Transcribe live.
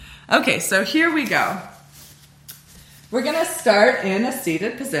Okay, so here we go. We're going to start in a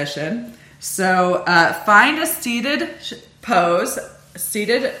seated position. So find a seated pose,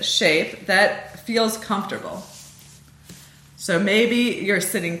 seated shape that feels comfortable. So maybe you're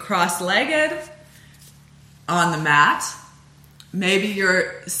sitting cross-legged on the mat. Maybe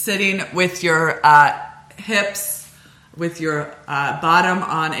you're sitting with your hips, with your bottom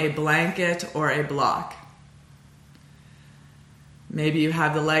on a blanket or a block. Maybe you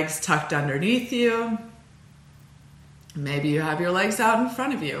have the legs tucked underneath you. Maybe you have your legs out in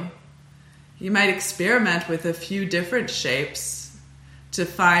front of you. You might experiment with a few different shapes to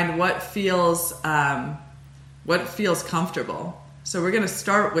find what feels comfortable. So we're going to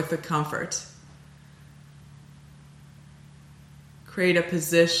start with the comfort. Create a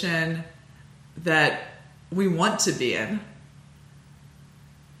position that we want to be in.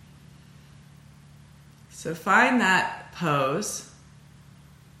 So find that pose.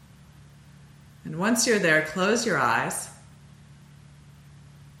 And once you're there, close your eyes.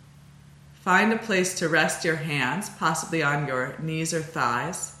 Find a place to rest your hands, possibly on your knees or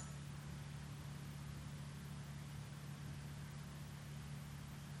thighs.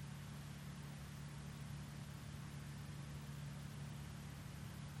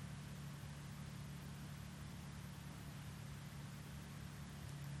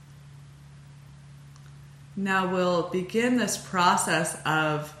 Now we'll begin this process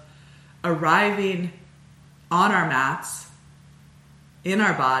of arriving on our mats, in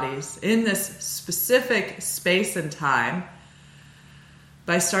our bodies, in this specific space and time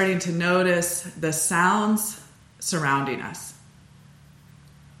by starting to notice the sounds surrounding us.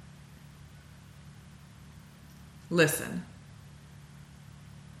 Listen.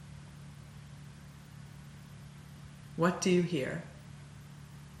 What do you hear?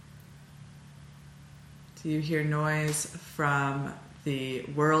 Do you hear noise from the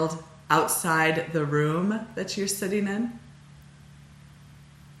world outside the room that you're sitting in?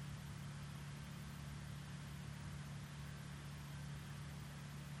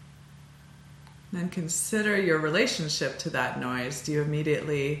 Then consider your relationship to that noise. Do you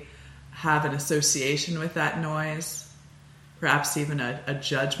immediately have an association with that noise? Perhaps even a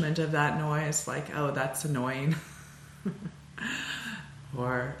judgment of that noise, like, oh, that's annoying.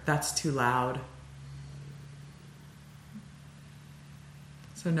 Or that's too loud.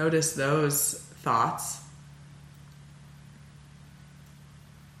 So notice those thoughts.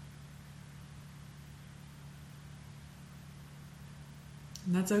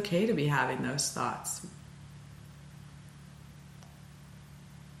 And that's okay to be having those thoughts.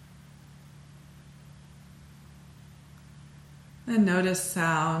 And notice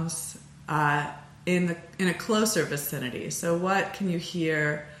sounds in a closer vicinity. So what can you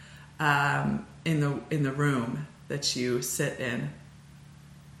hear in the room that you sit in?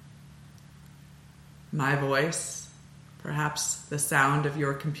 My voice, perhaps the sound of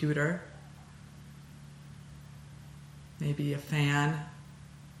your computer, maybe a fan,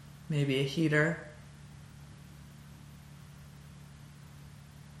 maybe a heater.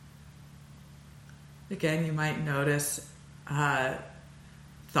 Again, you might notice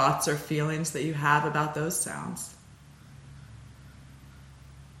thoughts or feelings that you have about those sounds.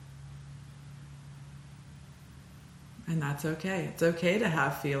 And that's okay. It's okay to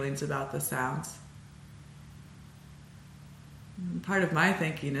have feelings about the sounds. Part of my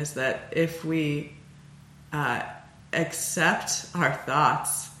thinking is that if we accept our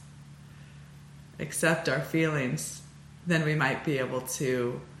thoughts, accept our feelings, then we might be able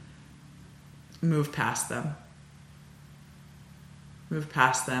to move past them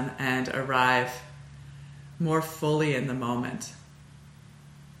and arrive more fully in the moment.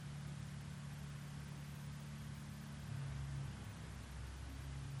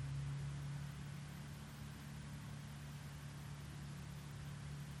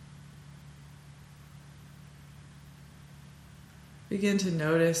 Begin to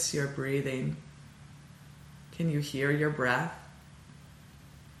notice your breathing. Can you hear your breath?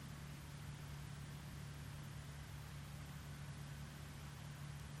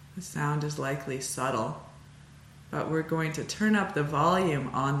 The sound is likely subtle, but we're going to turn up the volume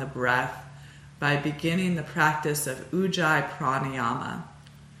on the breath by beginning the practice of Ujjayi Pranayama,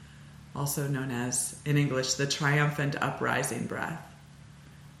 also known as, in English, the triumphant uprising breath.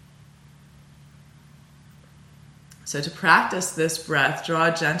 So to practice this breath, draw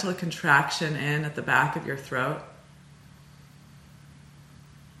a gentle contraction in at the back of your throat,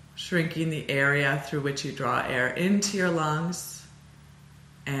 shrinking the area through which you draw air into your lungs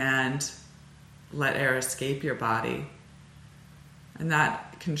and let air escape your body. And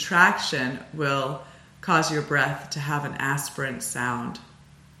that contraction will cause your breath to have an aspirant sound.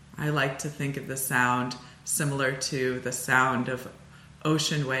 I like to think of the sound similar to the sound of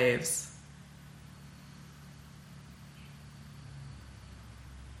ocean waves.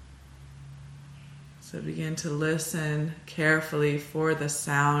 So begin to listen carefully for the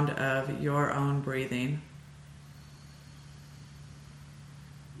sound of your own breathing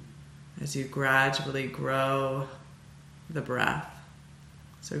as you gradually grow the breath.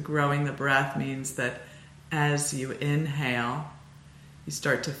 So growing the breath means that as you inhale, you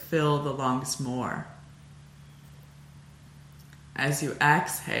start to fill the lungs more. As you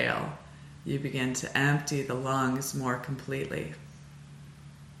exhale, you begin to empty the lungs more completely.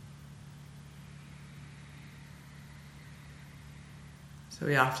 So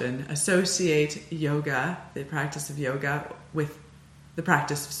we often associate yoga, the practice of yoga, with the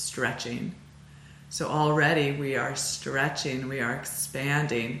practice of stretching. So already we are stretching, we are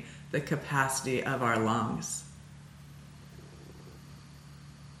expanding the capacity of our lungs.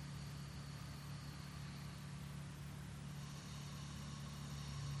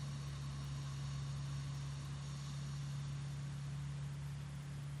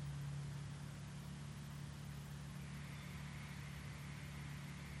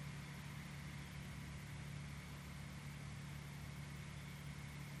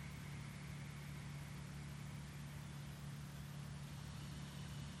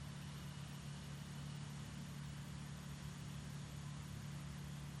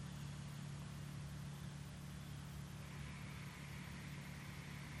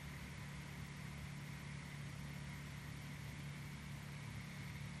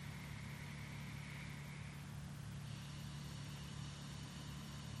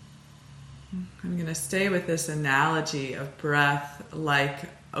 I'm going to stay with this analogy of breath like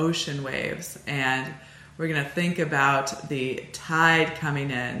ocean waves, and we're going to think about the tide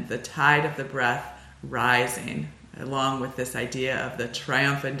coming in, the tide of the breath rising, along with this idea of the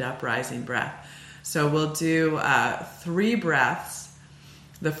triumphant uprising breath. So we'll do 3 breaths.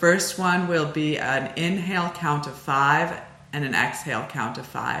 The first one will be an inhale count of 5 and an exhale count of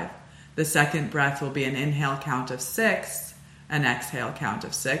 5. The second breath will be an inhale count of 6, an exhale count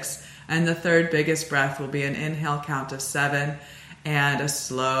of 6. And the third biggest breath will be an inhale count of 7 and a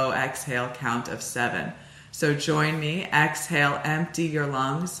slow exhale count of 7. So join me. Exhale, empty your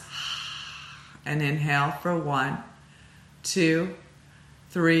lungs. And inhale for 1, 2,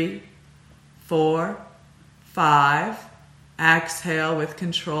 3, 4, 5. Exhale with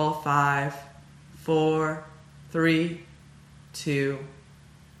control. 5, 4, 3, 2,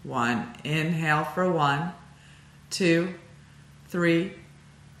 1. Inhale for 1, 2, 3,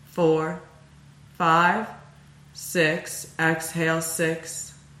 4, 5, 6. Exhale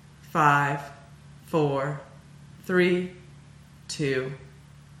 6, 5, 4, 3, 2,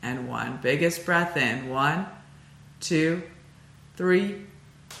 and 1. Biggest breath in. 1, 2, 3,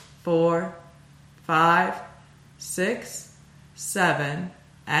 4, 5, 6, 7.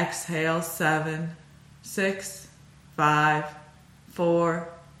 Exhale 7, 6, 5, 4,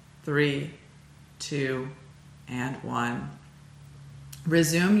 3, 2, and 1.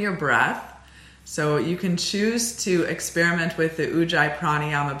 Resume your breath. So you can choose to experiment with the Ujjayi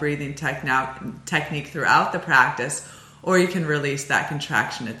Pranayama breathing technique throughout the practice, or you can release that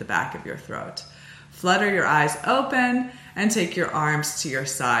contraction at the back of your throat. Flutter your eyes open and take your arms to your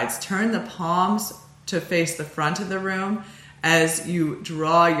sides. Turn the palms to face the front of the room as you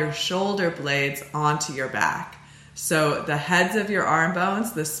draw your shoulder blades onto your back. So the heads of your arm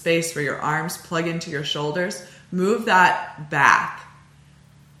bones, the space where your arms plug into your shoulders, move that back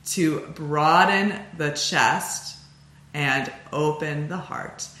to broaden the chest and open the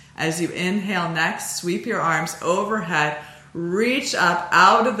heart. As you inhale next, sweep your arms overhead, reach up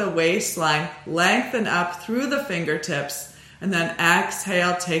out of the waistline, lengthen up through the fingertips, and then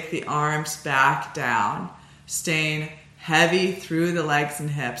exhale, take the arms back down, staying heavy through the legs and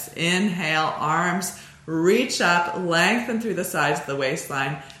hips. Inhale, arms reach up, lengthen through the sides of the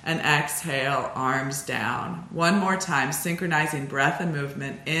waistline, and exhale, arms down. One more time, synchronizing breath and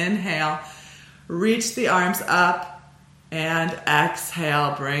movement. Inhale, reach the arms up, and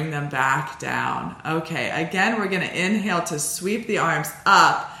exhale, bring them back down. Okay, again, we're going to inhale to sweep the arms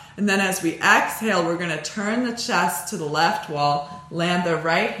up, and then as we exhale, we're going to turn the chest to the left wall, land the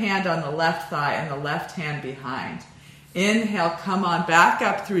right hand on the left thigh and the left hand behind. Inhale, come on back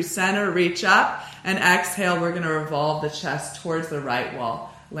up through center, reach up, and exhale, we're going to revolve the chest towards the right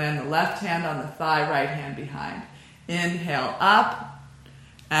wall. Land the left hand on the thigh, right hand behind. Inhale, up.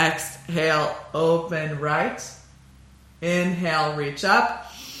 Exhale, open right. Inhale, reach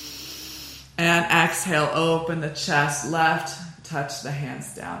up. And exhale, open the chest left. Touch the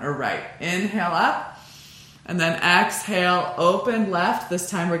hands down, or right. Inhale, up. And then exhale, open left. This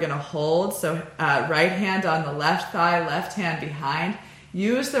time we're going to hold. So right hand on the left thigh, left hand behind.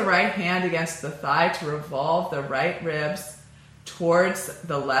 Use the right hand against the thigh to revolve the right ribs towards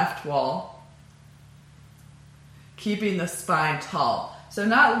the left wall, keeping the spine tall. So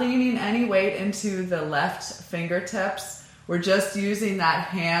not leaning any weight into the left fingertips. We're just using that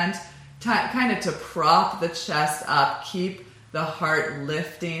hand kind of to prop the chest up, keep the heart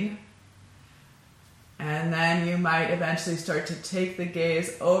lifting. And then you might eventually start to take the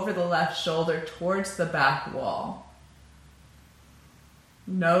gaze over the left shoulder towards the back wall.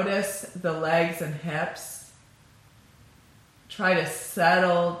 Notice the legs and hips. Try to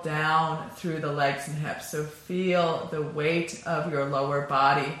settle down through the legs and hips. So feel the weight of your lower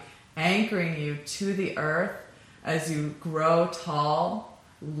body anchoring you to the earth as you grow tall.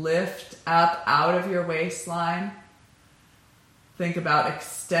 Lift up out of your waistline. Think about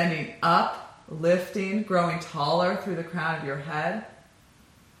extending up, lifting, growing taller through the crown of your head.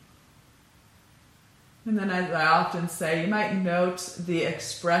 And then, as I often say, you might note the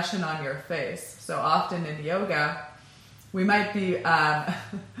expression on your face. So often in yoga, we might be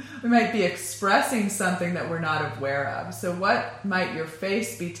expressing something that we're not aware of. So what might your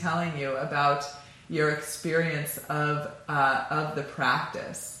face be telling you about your experience of the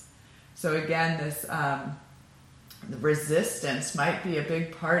practice? So again, this the resistance might be a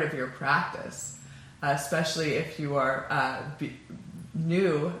big part of your practice, especially if you are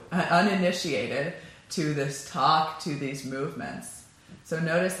new, uninitiated to this talk, to these movements. So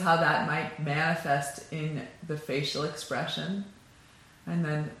notice how that might manifest in the facial expression. And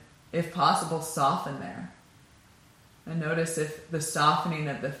then, if possible, soften there. And notice if the softening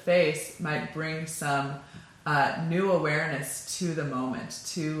of the face might bring some new awareness to the moment,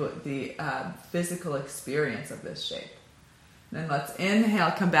 to the physical experience of this shape. And then let's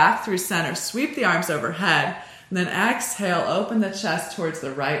inhale, come back through center, sweep the arms overhead, and then exhale, open the chest towards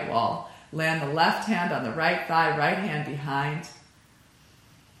the right wall. Land the left hand on the right thigh, right hand behind.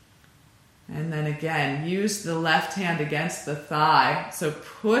 And then again, use the left hand against the thigh. So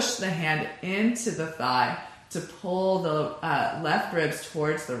push the hand into the thigh to pull the left ribs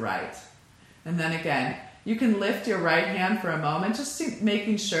towards the right. And then again, you can lift your right hand for a moment, just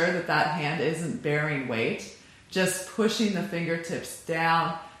making sure that that hand isn't bearing weight. Just pushing the fingertips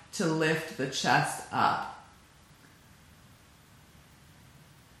down to lift the chest up.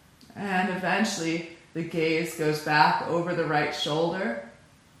 And eventually, the gaze goes back over the right shoulder.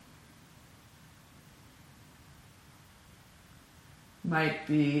 Might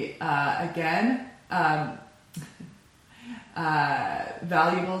be, again,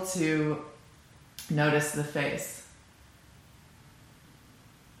 valuable to notice the face.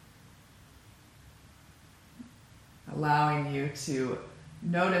 Allowing you to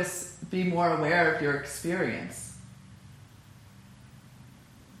notice, be more aware of your experience.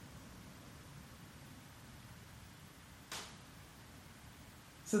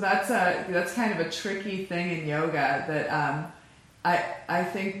 So that's kind of a tricky thing in yoga that I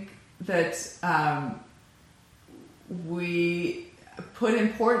think that we put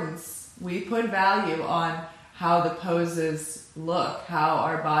value on how the poses look, how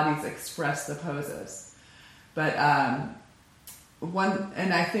our bodies express the poses. But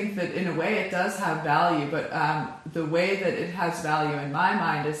and I think that in a way it does have value, but the way that it has value in my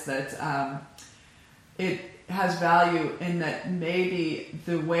mind is that it has value in that maybe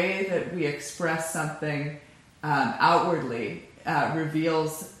the way that we express something outwardly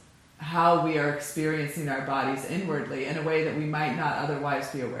reveals how we are experiencing our bodies inwardly in a way that we might not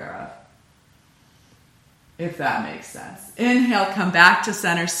otherwise be aware of. If that makes sense. Inhale, come back to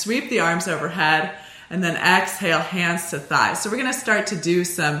center, sweep the arms overhead, and then exhale, hands to thighs. So we're going to start to do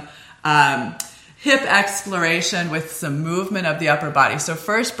some hip exploration with some movement of the upper body. So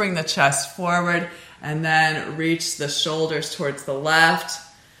first bring the chest forward, and then reach the shoulders towards the left,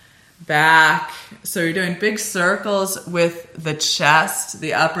 back. So you're doing big circles with the chest,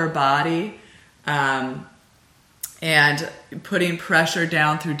 the upper body, and putting pressure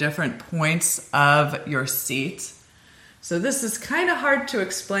down through different points of your seat. So this is kind of hard to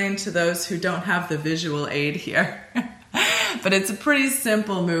explain to those who don't have the visual aid here. But it's a pretty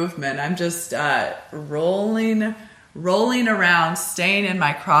simple movement. I'm just rolling around, staying in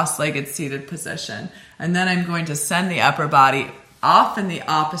my cross-legged seated position. And then I'm going to send the upper body off in the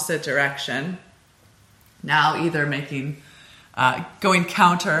opposite direction. Now either going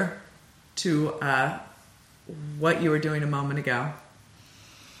counter to what you were doing a moment ago.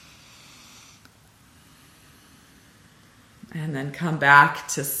 And then come back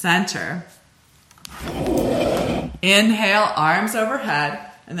to center. Inhale, arms overhead.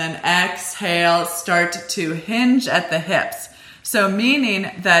 And then exhale, start to hinge at the hips. So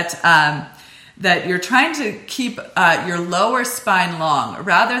meaning that that you're trying to keep your lower spine long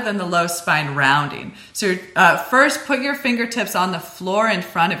rather than the low spine rounding. So first put your fingertips on the floor in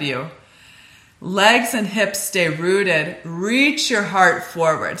front of you. Legs and hips stay rooted. Reach your heart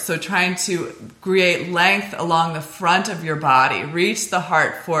forward. So trying to create length along the front of your body. Reach the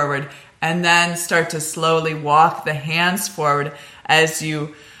heart forward and then start to slowly walk the hands forward as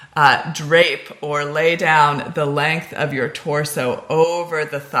you drape or lay down the length of your torso over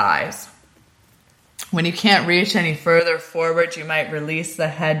the thighs. When you can't reach any further forward, you might release the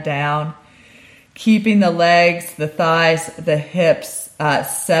head down, keeping the legs, the thighs, the hips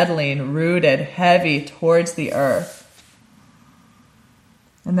settling, rooted, heavy towards the earth.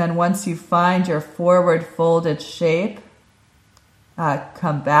 And then once you find your forward folded shape,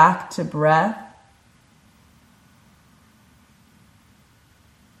 come back to breath.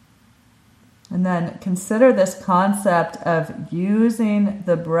 And then consider this concept of using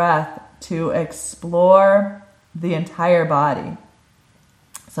the breath to explore the entire body.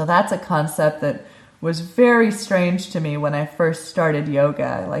 So that's a concept that was very strange to me when I first started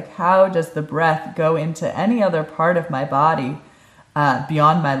yoga. Like, how does the breath go into any other part of my body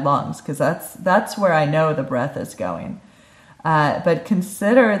beyond my lungs? Because that's where I know the breath is going. But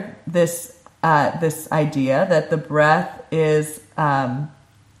consider this idea that the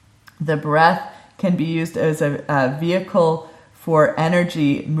breath can be used as a vehicle for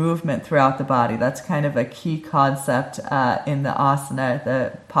energy movement throughout the body. That's kind of a key concept in the asana,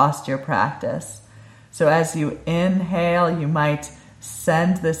 the posture practice. So as you inhale, you might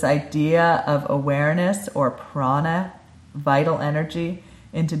send this idea of awareness or prana, vital energy,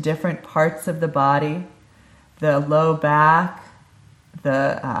 into different parts of the body, the low back,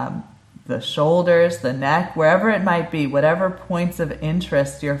 the shoulders, the neck, wherever it might be, whatever points of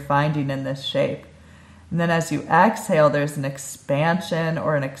interest you're finding in this shape. And then as you exhale, there's an expansion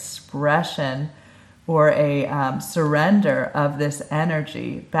or an expression or a surrender of this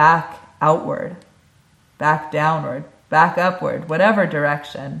energy back outward, back downward, back upward, whatever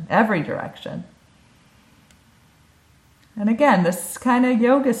direction, every direction. And again, this kind of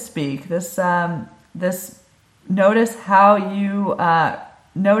yoga speak, this notice how you,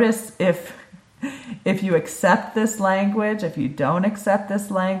 notice if you accept this language, if you don't accept this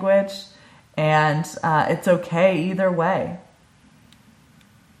language, and it's okay either way.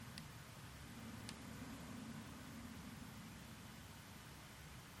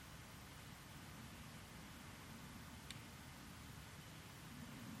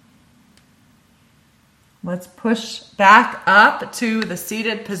 Let's push back up to the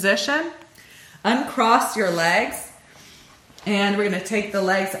seated position. Uncross your legs. And we're going to take the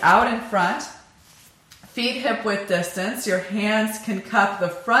legs out in front. Feet hip width distance. Your hands can cup the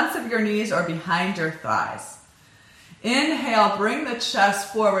fronts of your knees or behind your thighs. Inhale, bring the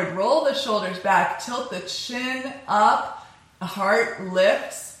chest forward. Roll the shoulders back. Tilt the chin up. The heart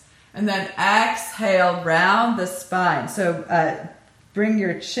lifts. And then exhale, round the spine. So bring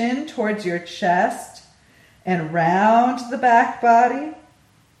your chin towards your chest and round the back body.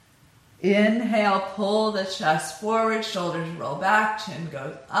 Inhale, pull the chest forward, shoulders roll back, chin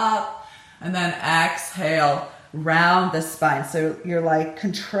goes up, and then exhale, round the spine. So you're like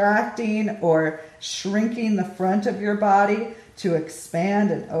contracting or shrinking the front of your body to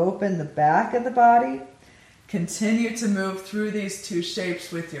expand and open the back of the body. Continue to move through these two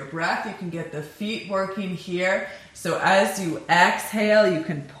shapes with your breath. You can get the feet working here. So as you exhale, you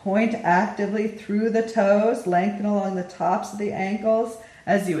can point actively through the toes, lengthen along the tops of the ankles.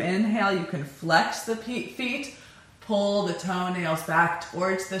 As you inhale, you can flex the feet, pull the toenails back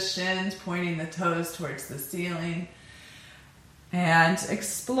towards the shins, pointing the toes towards the ceiling. And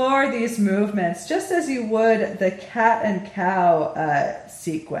explore these movements just as you would the cat and cow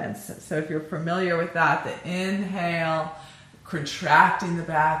sequence. So if you're familiar with that, the inhale, contracting the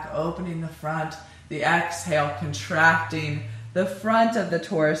back, opening the front. The exhale, contracting the front of the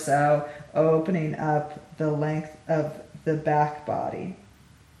torso, opening up the length of the back body.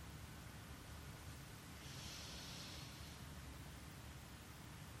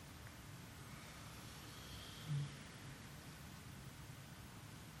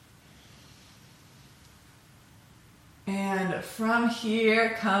 And from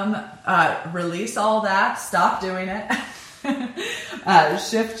here, release all that, stop doing it.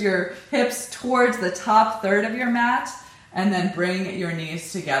 Shift your hips towards the top third of your mat and then bring your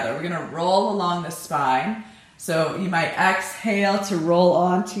knees together. We're going to roll along the spine. So you might exhale to roll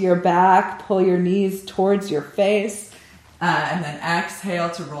onto your back, pull your knees towards your face, and then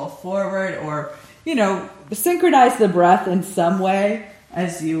exhale to roll forward or, synchronize the breath in some way.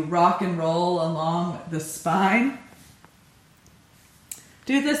 as you rock and roll along the spine.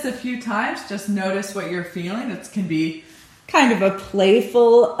 Do this a few times. Just notice what you're feeling. It can be kind of a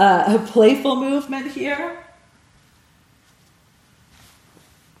playful movement here.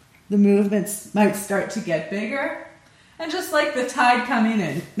 The movements might start to get bigger. And just like the tide coming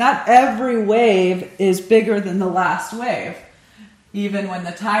in, not every wave is bigger than the last wave, even when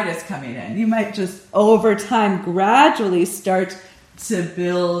the tide is coming in. You might just over time gradually start to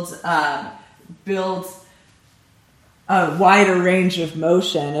build a wider range of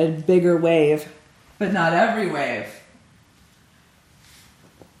motion, a bigger wave, but not every wave.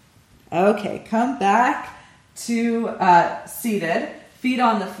 Okay, come back to seated, feet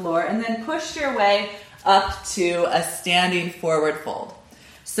on the floor, and then push your way up to a standing forward fold.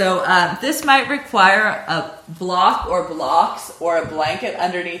 So this might require a block or blocks or a blanket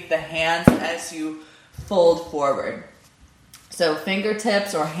underneath the hands as you fold forward. So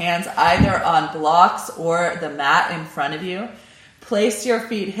fingertips or hands either on blocks or the mat in front of you. Place your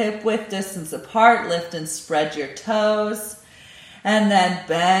feet hip width distance apart, lift and spread your toes. And then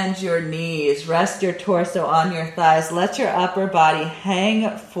bend your knees, rest your torso on your thighs, let your upper body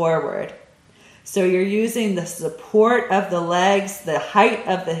hang forward. So you're using the support of the legs, the height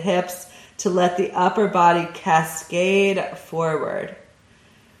of the hips to let the upper body cascade forward.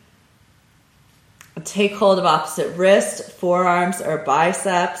 Take hold of opposite wrist, forearms, or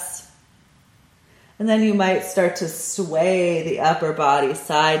biceps. And then you might start to sway the upper body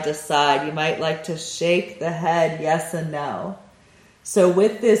side to side. You might like to shake the head yes and no. So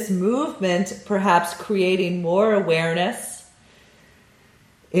with this movement, perhaps creating more awareness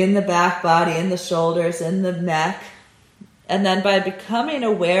in the back body, in the shoulders, in the neck. And then by becoming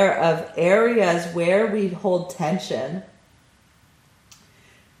aware of areas where we hold tension,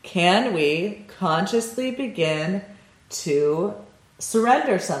 can we consciously begin to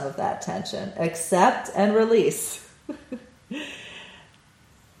surrender some of that tension, accept and release?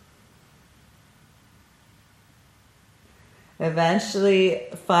 Eventually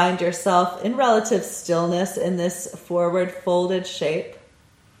find yourself in relative stillness in this forward folded shape.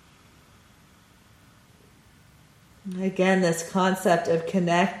 Again, this concept of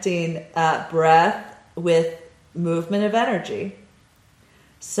connecting breath with movement of energy.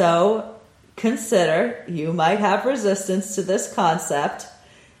 So consider, you might have resistance to this concept.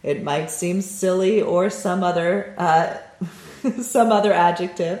 It might seem silly or some other adjective.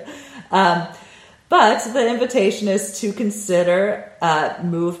 But the invitation is to consider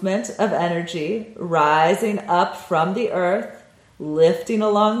movement of energy rising up from the earth, lifting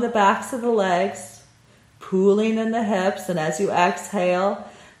along the backs of the legs, pooling in the hips, and as you exhale,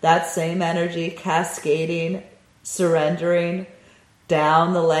 that same energy cascading, surrendering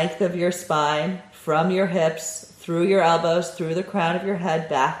down the length of your spine, from your hips, through your elbows, through the crown of your head,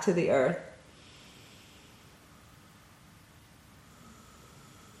 back to the earth.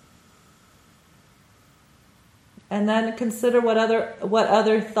 And then consider what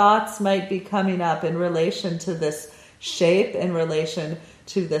other thoughts might be coming up in relation to this shape, in relation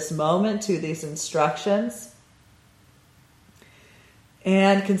to this moment, to these instructions.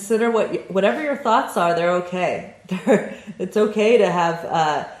 And consider whatever your thoughts are, they're okay. It's okay to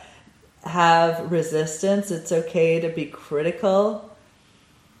have resistance. It's okay to be critical.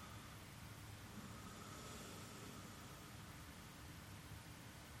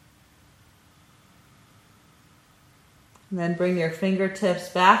 And then bring your fingertips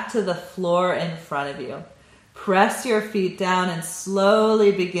back to the floor in front of you. Press your feet down and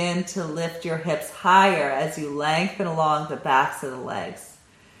slowly begin to lift your hips higher as you lengthen along the backs of the legs.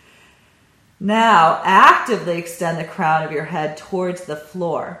 Now, actively extend the crown of your head towards the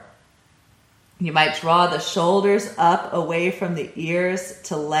floor. You might draw the shoulders up away from the ears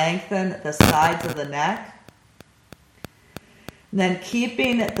to lengthen the sides of the neck. Then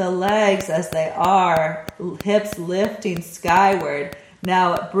keeping the legs as they are, hips lifting skyward.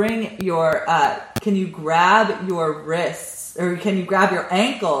 Now bring your, can you grab your wrists, or can you grab your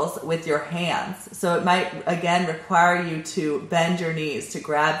ankles with your hands? So it might, again, require you to bend your knees to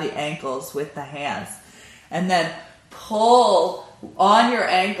grab the ankles with the hands. And then pull on your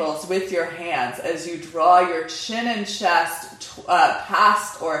ankles with your hands as you draw your chin and chest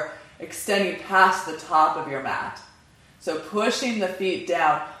past or extending past the top of your mat. So pushing the feet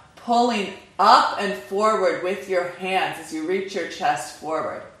down, pulling up and forward with your hands as you reach your chest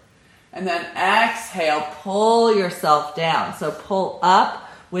forward. And then exhale, pull yourself down. So pull up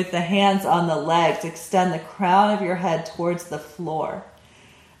with the hands on the legs. Extend the crown of your head towards the floor.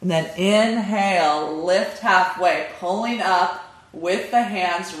 And then inhale, lift halfway, pulling up with the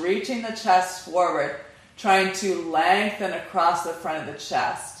hands, reaching the chest forward. trying to lengthen across the front of the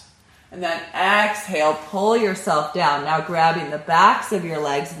chest. And then exhale, pull yourself down. Now grabbing the backs of your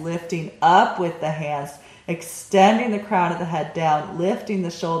legs, lifting up with the hands, extending the crown of the head down, lifting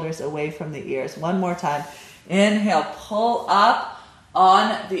the shoulders away from the ears. One more time. Inhale, pull up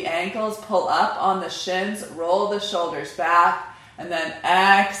on the ankles, pull up on the shins, roll the shoulders back, and then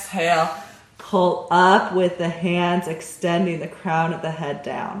exhale, pull up with the hands, extending the crown of the head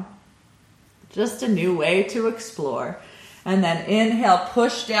down. Just a new way to explore. And then inhale,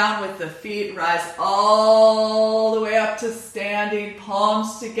 push down with the feet, rise all the way up to standing,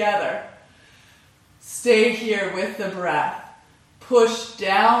 palms together. Stay here with the breath. Push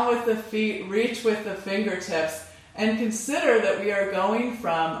down with the feet, reach with the fingertips, and consider that we are going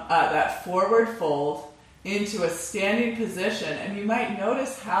from that forward fold into a standing position. And you might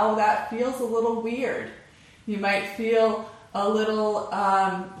notice how that feels a little weird. You might feel a little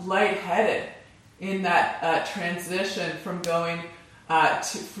lightheaded in that transition from going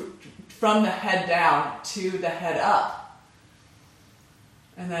from the head down to the head up.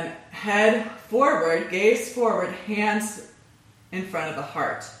 And then head forward, gaze forward, hands in front of the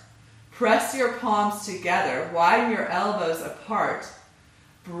heart. Press your palms together, widen your elbows apart,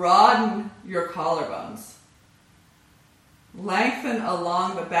 broaden your collarbones. Lengthen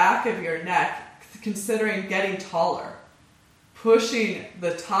along the back of your neck, considering getting taller, pushing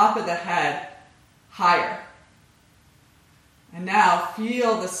the top of the head higher. And now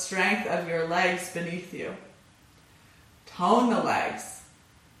feel the strength of your legs beneath you. Tone the legs.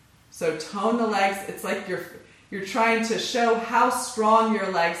 So tone the legs, it's like you're trying to show how strong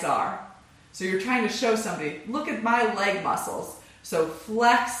your legs are. So you're trying to show somebody, look at my leg muscles. So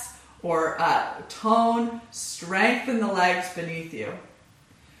flex or tone, strengthen the legs beneath you.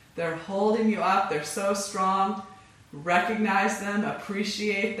 They're holding you up, they're so strong. Recognize them,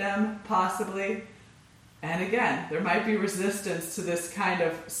 appreciate them, possibly. And again, there might be resistance to this kind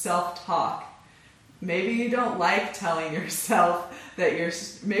of self-talk. Maybe you don't like telling yourself that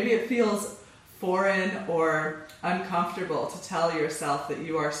maybe it feels foreign or uncomfortable to tell yourself that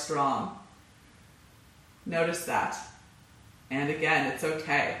you are strong. Notice that. And again, it's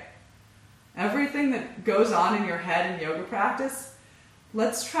okay. Everything that goes on in your head in yoga practice,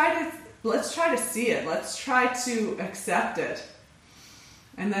 let's try to see it. Let's try to accept it.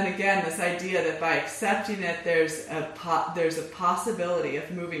 And then again, this idea that by accepting it, there's a possibility of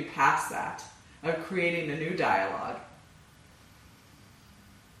moving past that, of creating a new dialogue.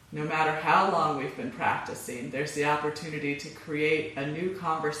 No matter how long we've been practicing, there's the opportunity to create a new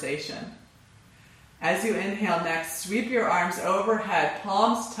conversation. As you inhale next, sweep your arms overhead,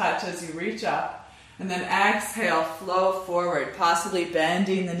 palms touch as you reach up, and then exhale, flow forward, possibly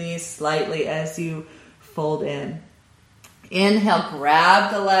bending the knees slightly as you fold in. Inhale,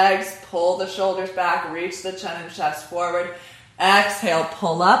 grab the legs, pull the shoulders back, reach the chin and chest forward. Exhale,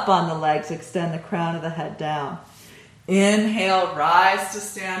 pull up on the legs, extend the crown of the head down. Inhale, rise to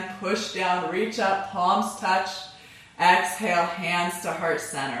stand, push down, reach up, palms touch. Exhale, hands to heart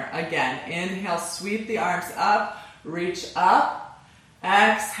center. Again, inhale, sweep the arms up, reach up.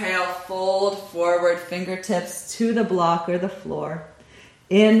 Exhale, fold forward, fingertips to the block or the floor.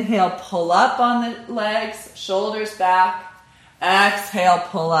 Inhale, pull up on the legs, shoulders back. Exhale,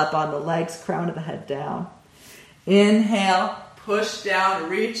 pull up on the legs, crown of the head down. Inhale, push down,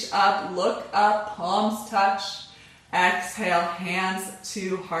 reach up, look up, palms touch. Exhale, hands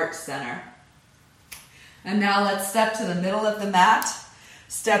to heart center. And now let's step to the middle of the mat.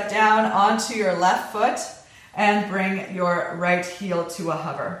 Step down onto your left foot and bring your right heel to a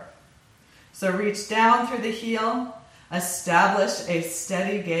hover. So reach down through the heel, establish a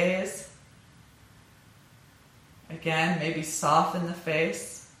steady gaze. Again, maybe soften the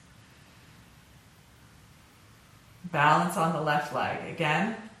face. Balance on the left leg.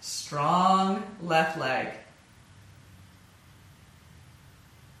 Again, strong left leg.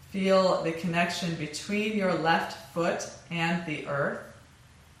 Feel the connection between your left foot and the earth.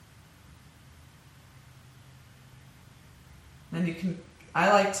 Then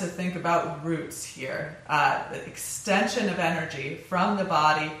I like to think about roots here. The extension of energy from the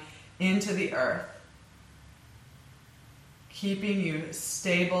body into the earth. Keeping you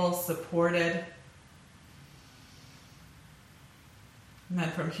stable, supported. And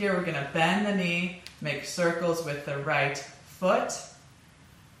then from here, we're going to bend the knee, make circles with the right foot,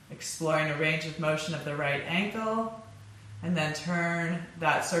 exploring a range of motion of the right ankle, and then turn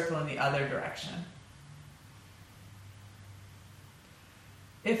that circle in the other direction.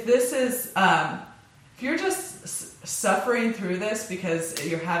 If you're just suffering through this because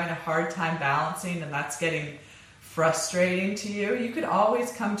you're having a hard time balancing and that's getting frustrating to you, you could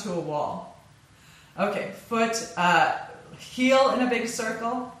always come to a wall. Okay, foot, heel in a big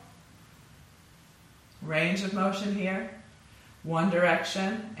circle. Range of motion here. One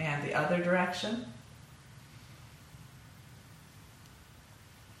direction and the other direction.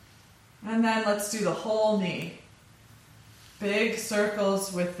 And then let's do the whole knee. Big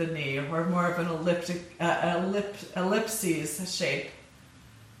circles with the knee, or more of an ellipses shape.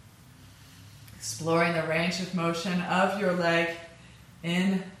 Exploring the range of motion of your leg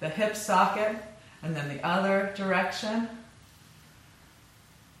in the hip socket, and then the other direction.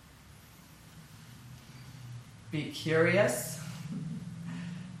 Be curious.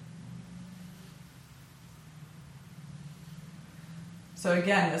 So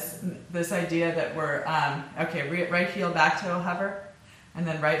again, this idea that we're, right heel back to a hover, and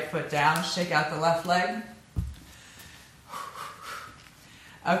then right foot down, shake out the left leg.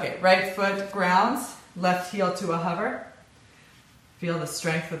 Okay, right foot grounds, left heel to a hover. Feel the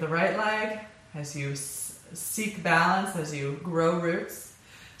strength of the right leg as you seek balance, as you grow roots.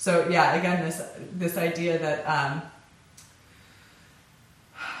 So yeah, again, this idea that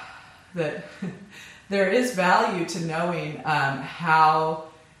that there is value to knowing how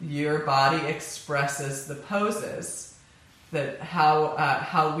your body expresses the poses, that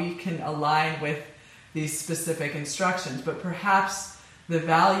how we can align with these specific instructions. But perhaps the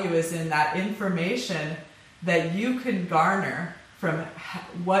value is in that information that you can garner from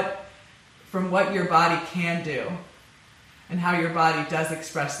what your body can do and how your body does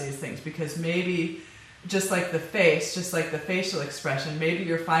express these things. Because maybe just like the facial expression, maybe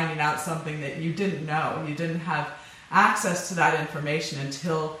you're finding out something that you didn't know. You didn't have access to that information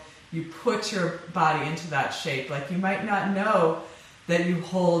until you put your body into that shape. Like you might not know that you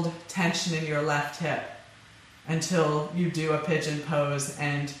hold tension in your left hip until you do a pigeon pose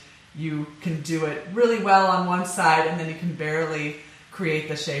and you can do it really well on one side and then you can barely create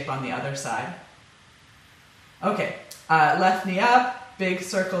the shape on the other side. Okay, left knee up, big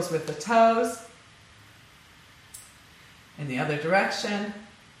circles with the toes. In the other direction,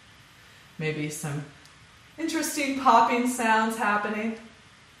 maybe some interesting popping sounds happening.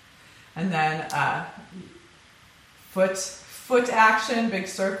 And then foot action, big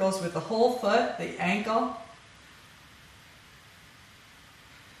circles with the whole foot, the ankle.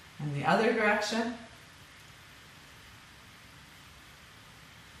 And the other direction.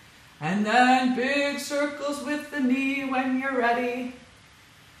 And then big circles with the knee when you're ready.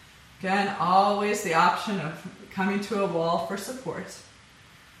 Again, always the option of coming to a wall for support.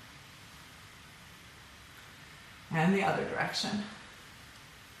 And the other direction.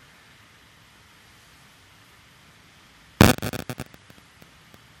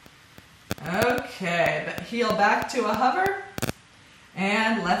 Okay, the heel back to a hover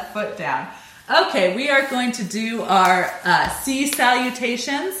and left foot down. Okay, we are going to do our C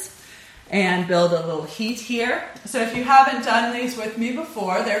salutations and build a little heat here. So if you haven't done these with me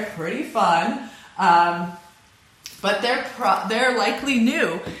before, they're pretty fun. But they're likely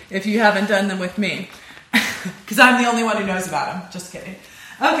new if you haven't done them with me. Because I'm the only one who knows about them. Just kidding.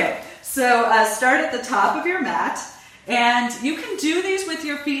 Okay, so start at the top of your mat. And you can do these with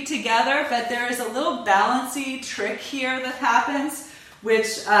your feet together, but there is a little balancy trick here that happens,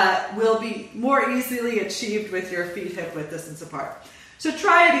 which will be more easily achieved with your feet hip width distance apart. So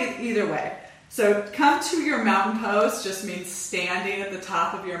try it either way. So come to your mountain pose, just means standing at the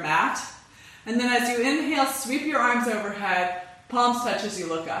top of your mat. And then as you inhale, sweep your arms overhead, palms touch as you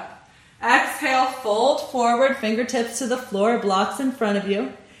look up. Exhale, fold forward, fingertips to the floor, blocks in front of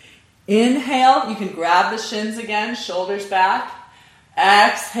you. Inhale, you can grab the shins again, shoulders back.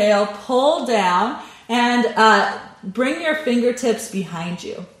 Exhale, pull down, and bring your fingertips behind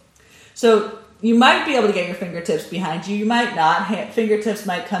you. So you might be able to get your fingertips behind you. You might not. Fingertips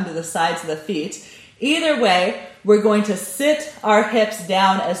might come to the sides of the feet. Either way, we're going to sit our hips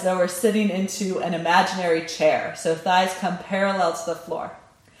down as though we're sitting into an imaginary chair. So thighs come parallel to the floor.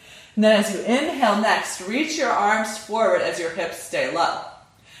 And then as you inhale next, reach your arms forward as your hips stay low.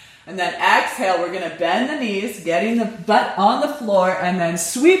 And then exhale, we're going to bend the knees, getting the butt on the floor, and then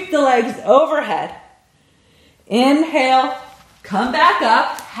sweep the legs overhead. Inhale, come back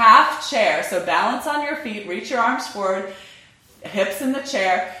up, half chair. So balance on your feet, reach your arms forward, hips in the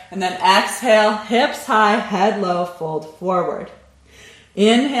chair, and then exhale, hips high, head low, fold forward.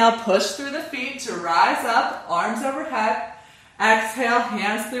 Inhale, push through the feet to rise up, arms overhead. Exhale,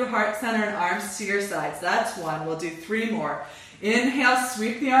 hands through heart center and arms to your sides. That's one. We'll do 3 more. Inhale,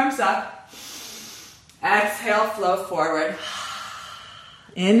 sweep the arms up. Exhale, flow forward.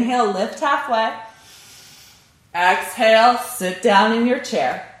 Inhale, lift halfway. Exhale, sit down in your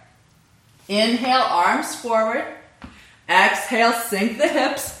chair. Inhale, arms forward. Exhale, sink the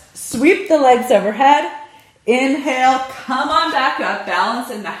hips. sweep the legs overhead. Inhale, come on back up, balance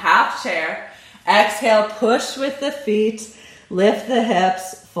in the half chair. Exhale, push with the feet, lift the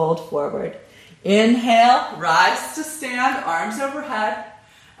hips, fold forward. Inhale, rise to stand, arms overhead.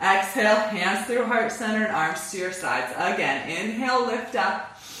 Exhale, hands through heart center and arms to your sides. Again, inhale, lift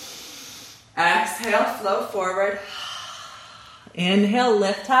up. Exhale, flow forward. Inhale,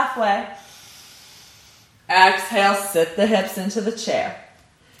 lift halfway. Exhale, sit the hips into the chair.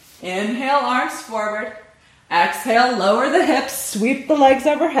 Inhale, arms forward. Exhale, lower the hips, sweep the legs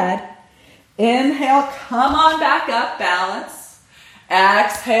overhead. Inhale, come on back up, balance.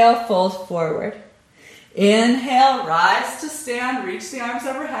 Exhale, fold forward. Inhale, rise to stand, reach the arms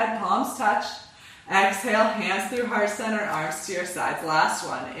overhead, palms touch. Exhale, hands through heart center, arms to your sides. Last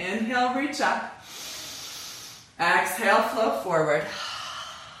one. Inhale, reach up. Exhale, flow forward.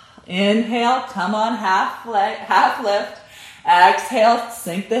 Inhale, come on, half lift. Exhale,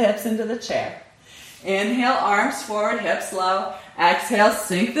 sink the hips into the chair. Inhale, arms forward, hips low. Exhale,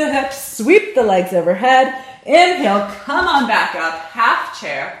 sink the hips, sweep the legs overhead. Inhale, come on back up, half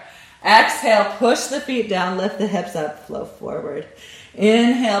chair. Exhale, push the feet down, lift the hips up, flow forward.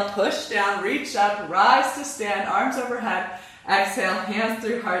 Inhale, push down, reach up, rise to stand, arms overhead. Exhale, hands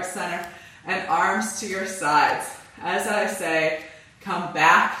through heart center and arms to your sides. As I say, come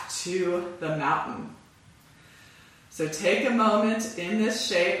back to the mountain. So take a moment in this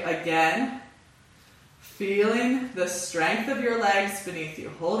shape again, feeling the strength of your legs beneath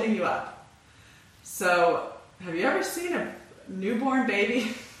you, holding you up. So, have you ever seen a newborn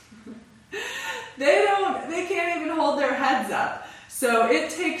baby? They can't even hold their heads up. So it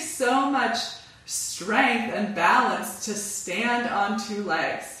takes so much strength and balance to stand on two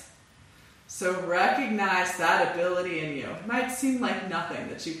legs. So recognize that ability in you. It might seem like nothing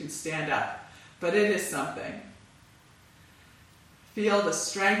that you can stand up, but it is something. Feel the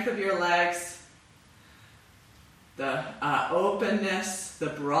strength of your legs, the openness, the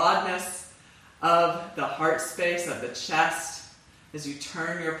broadness of the heart space of the chest as you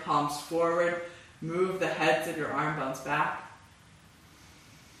turn your palms forward, move the heads of your arm bones back.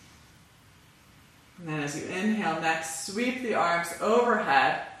 And then as you inhale next, sweep the arms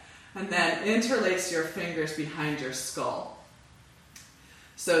overhead and then interlace your fingers behind your skull.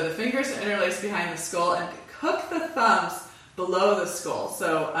 So the fingers are interlaced behind the skull and hook the thumbs below the skull.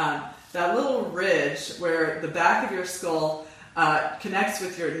 So that little ridge where the back of your skull connects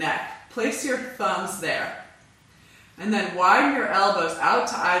with your neck, place your thumbs there. And then widen your elbows out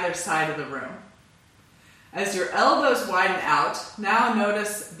to either side of the room. As your elbows widen out, now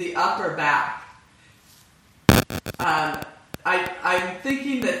notice the upper back. I'm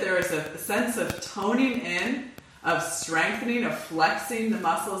thinking that there is a sense of toning in, of strengthening, of flexing the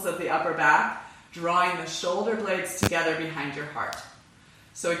muscles of the upper back, drawing the shoulder blades together behind your heart.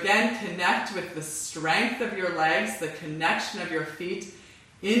 So again, connect with the strength of your legs, the connection of your feet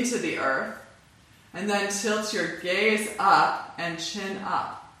into the earth, and then tilt your gaze up and chin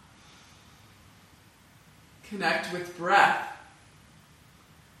up. Connect with breath.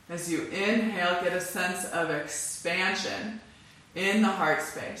 As you inhale, get a sense of expansion in the heart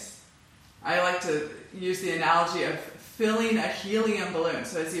space. I like to use the analogy of filling a helium balloon.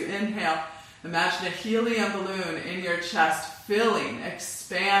 So as you inhale, imagine a helium balloon in your chest, filling,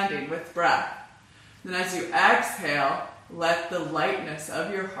 expanding with breath. Then as you exhale, let the lightness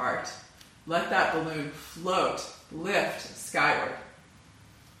of your heart, let that balloon float, lift skyward.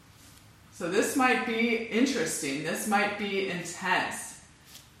 So this might be interesting. This might be intense.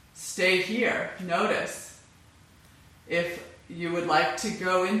 Stay here. Notice. If you would like to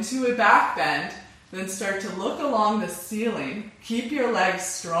go into a back bend, then start to look along the ceiling. Keep your legs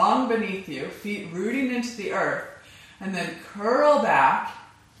strong beneath you, feet rooting into the earth, and then curl back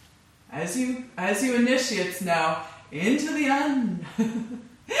as you initiates know into the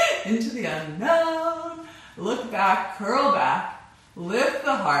into the unknown. Look back, curl back, lift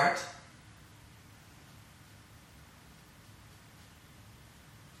the heart.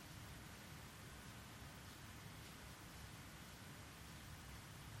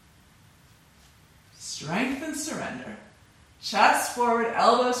 Strength and surrender. Chest forward,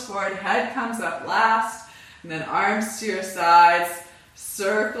 elbows forward, head comes up last, and then arms to your sides.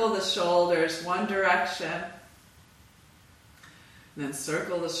 Circle the shoulders one direction. And then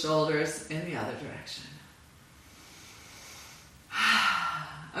circle the shoulders in the other direction.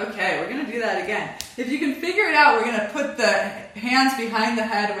 Okay, we're going to do that again. If you can figure it out, we're going to put the hands behind the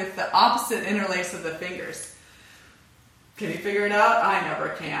head with the opposite interlace of the fingers. Can you figure it out? I never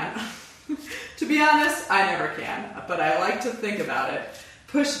can. To be honest, I never can, but I like to think about it.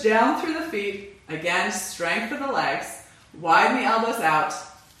 Push down through the feet. Again, strength of the legs. Widen the elbows out.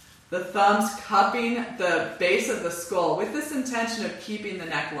 The thumbs cupping the base of the skull with this intention of keeping the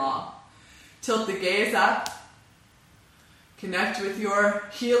neck long. Tilt the gaze up. Connect with your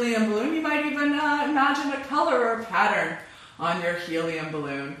helium balloon. You might even imagine a color or a pattern on your helium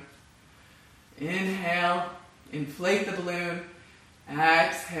balloon. Inhale, inflate the balloon.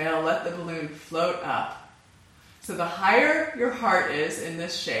 Exhale, let the balloon float up. So the higher your heart is in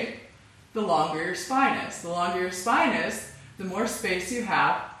this shape, the longer your spine is. The longer your spine is, the more space you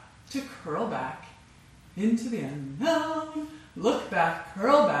have to curl back into the unknown. Look back,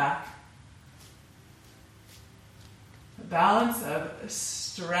 curl back. A balance of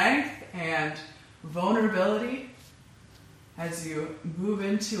strength and vulnerability as you move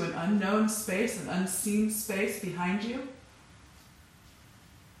into an unknown space, an unseen space behind you.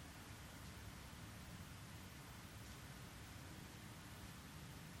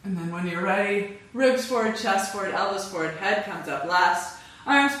 And then when you're ready, ribs forward, chest forward, elbows forward, head comes up last,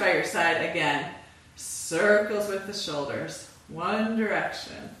 arms by your side again. Circles with the shoulders. One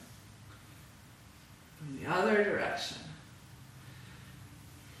direction. From the other direction.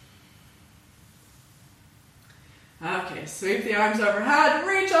 Okay, sweep the arms overhead,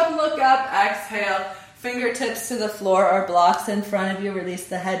 reach up, look up, exhale. Fingertips to the floor or blocks in front of you. Release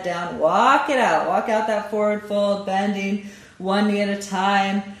the head down, walk it out. Walk out that forward fold, bending one knee at a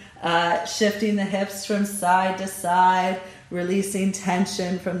time, shifting the hips from side to side, releasing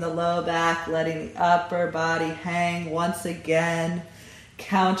tension from the low back, letting the upper body hang once again,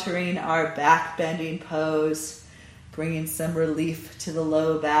 countering our back bending pose, bringing some relief to the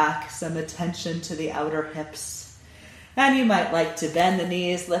low back, some attention to the outer hips. And you might like to bend the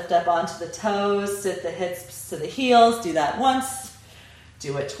knees, lift up onto the toes, sit the hips to the heels. Do that once,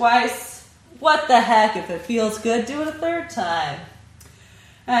 do it twice. What the heck, if it feels good, do it a third time.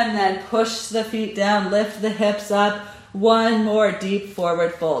 And then push the feet down, lift the hips up. One more deep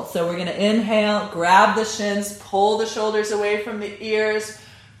forward fold. So we're going to inhale, grab the shins, pull the shoulders away from the ears,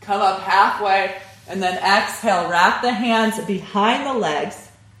 come up halfway, and then exhale, wrap the hands behind the legs.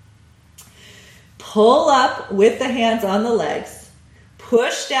 Pull up with the hands on the legs.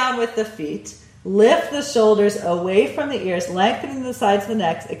 Push down with the feet. Lift the shoulders away from the ears, lengthening the sides of the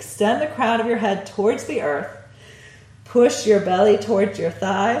neck. Extend the crown of your head towards the earth. Push your belly towards your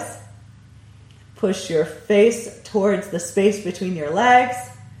thighs. Push your face towards the space between your legs.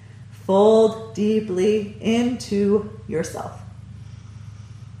 Fold deeply into yourself.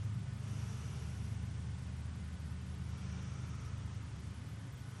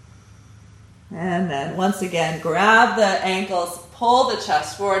 And then once again, grab the ankles, pull the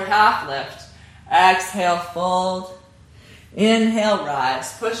chest forward, half lift. Exhale, fold. Inhale,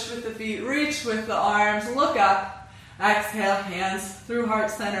 rise. Push with the feet, reach with the arms, look up. Exhale, hands through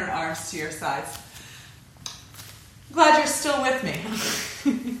heart center and arms to your sides. Glad you're still with me.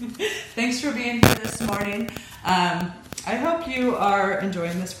 Thanks for being here this morning. I hope you are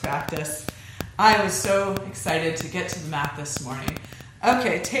enjoying this practice. I was so excited to get to the mat this morning.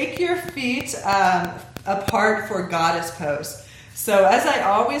 Okay, take your feet apart for goddess pose. So as I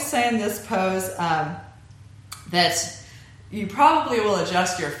always say in this pose, that you probably will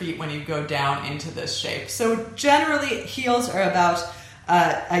adjust your feet when you go down into this shape. So generally, heels are about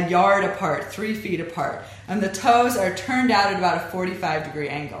a yard apart, 3 feet apart, and the toes are turned out at about a 45-degree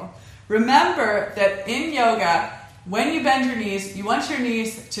angle. Remember that in yoga, when you bend your knees, you want your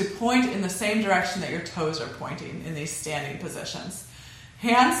knees to point in the same direction that your toes are pointing in these standing positions.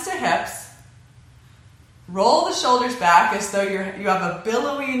 Hands to hips. Roll the shoulders back as though you have a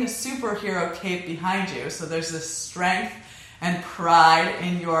billowing superhero cape behind you. So there's this strength and pride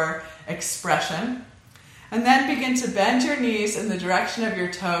in your expression. And then begin to bend your knees in the direction of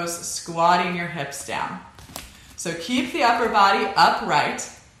your toes, squatting your hips down. So keep the upper body upright.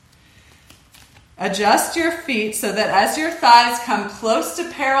 Adjust your feet so that as your thighs come close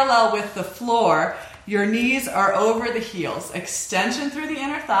to parallel with the floor, your knees are over the heels. Extension through the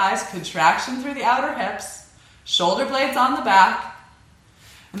inner thighs, contraction through the outer hips, shoulder blades on the back.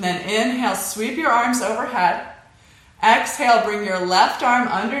 And then inhale, sweep your arms overhead. Exhale, bring your left arm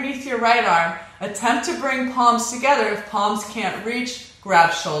underneath your right arm. Attempt to bring palms together. If palms can't reach,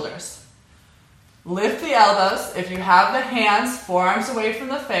 grab shoulders. Lift the elbows. If you have the hands, forearms away from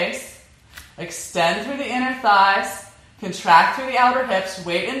the face. Extend through the inner thighs. Contract through the outer hips.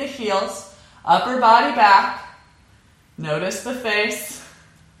 Weight in the heels. Upper body back. Notice the face.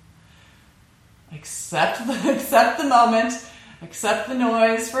 Accept the moment. Accept the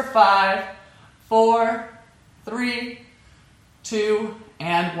noise for 5, 4, 3, 2,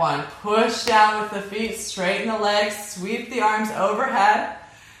 and 1. Push down with the feet. Straighten the legs. Sweep the arms overhead.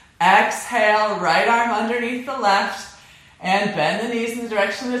 Exhale. Right arm underneath the left. And bend the knees in the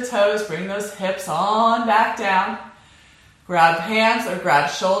direction of the toes. Bring those hips on back down. Grab hands or grab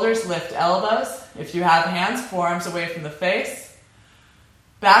shoulders, lift elbows. If you have hands, forearms away from the face.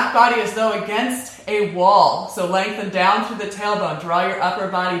 Back body as though against a wall. So lengthen down through the tailbone. Draw your upper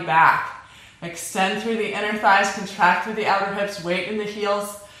body back. Extend through the inner thighs. Contract through the outer hips. Weight in the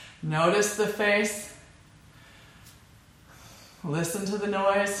heels. Notice the face. Listen to the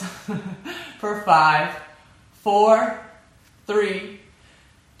noise. For 5, 4, 3,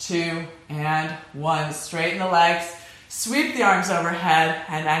 2, and 1. Straighten the legs. Sweep the arms overhead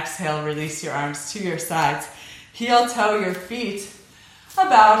and exhale. Release your arms to your sides. Heel toe your feet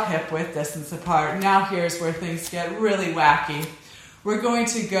about hip width distance apart. Now here's where things get really wacky. We're going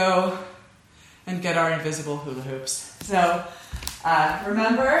to go and get our invisible hula hoops. So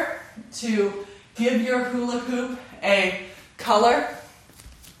remember to give your hula hoop a color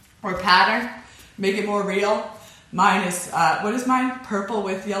or pattern. Make it more real. Mine is, what is mine? Purple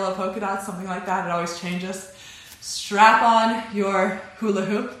with yellow polka dots, something like that. It always changes. Strap on your hula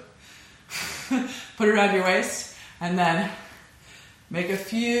hoop. Put it around your waist. And then make a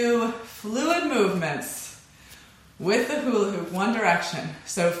few fluid movements with the hula hoop, one direction.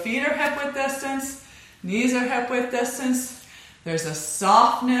 So feet are hip width distance. Knees are hip width distance. There's a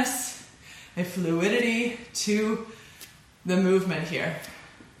softness, a fluidity to the movement here.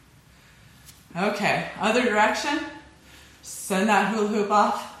 Okay, other direction. Send that hula hoop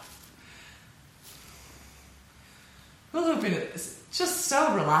off. Hula hooping is just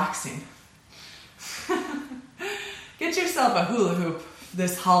so relaxing. Get yourself a hula hoop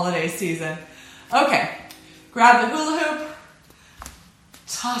this holiday season. Okay, grab the hula hoop,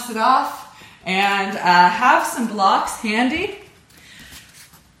 toss it off, and have some blocks handy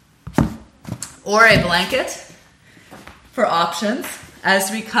or a blanket for options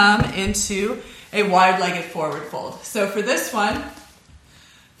as we come into a wide-legged forward fold. So for this one,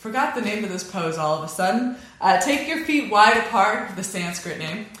 forgot the name of this pose all of a sudden. Take your feet wide apart, the Sanskrit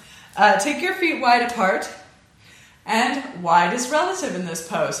name. Take your feet wide apart, and wide is relative in this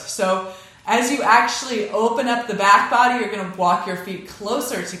pose. So as you actually open up the back body, you're going to walk your feet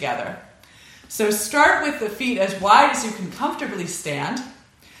closer together. So start with the feet as wide as you can comfortably stand.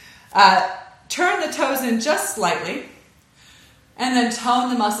 Turn the toes in just slightly, and then tone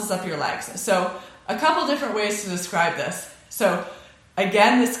the muscles up your legs. So a couple different ways to describe this. So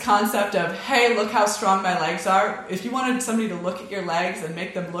again, this concept of, hey, look how strong my legs are. If you wanted somebody to look at your legs and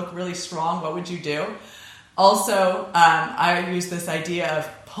make them look really strong, what would you do? Also, I use this idea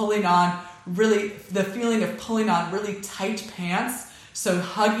of pulling on the feeling of pulling on really tight pants. So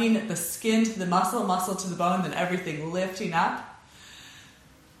hugging the skin to the muscle to the bone, then everything lifting up.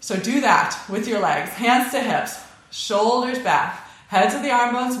 So do that with your legs. Hands to hips, shoulders back, heads of the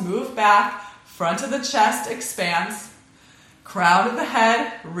arm bones move back, front of the chest expands, crown of the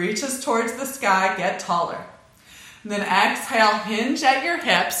head reaches towards the sky, get taller. And then exhale, hinge at your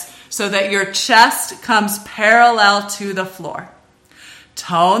hips so that your chest comes parallel to the floor.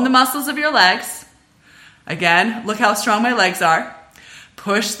 Tone the muscles of your legs. Again, look how strong my legs are.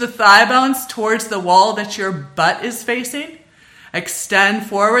 Push the thigh bones towards the wall that your butt is facing. Extend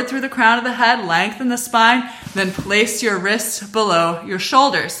forward through the crown of the head, lengthen the spine, then place your wrists below your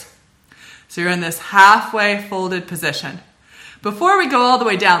shoulders. So you're in this halfway folded position. Before we go all the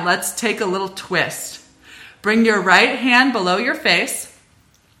way down, let's take a little twist. Bring your right hand below your face.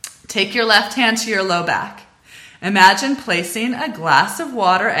 Take your left hand to your low back. Imagine placing a glass of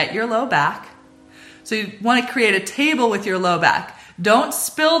water at your low back. So you want to create a table with your low back. Don't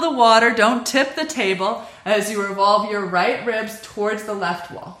spill the water, don't tip the table as you revolve your right ribs towards the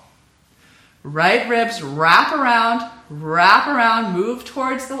left wall. Right ribs wrap around, move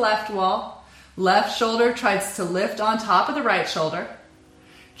towards the left wall. Left shoulder tries to lift on top of the right shoulder.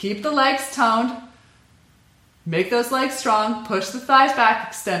 Keep the legs toned. Make those legs strong. Push the thighs back.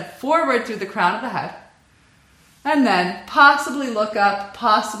 Extend forward through the crown of the head. And then possibly look up,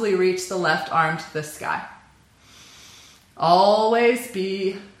 possibly reach the left arm to the sky. Always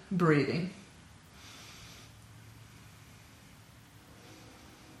be breathing.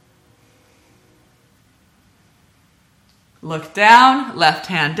 Look down, left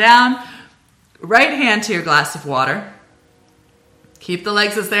hand down, right hand to your glass of water. Keep the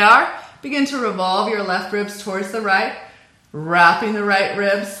legs as they are. Begin to revolve your left ribs towards the right, wrapping the right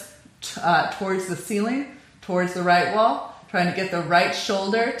ribs towards the ceiling, towards the right wall, trying to get the right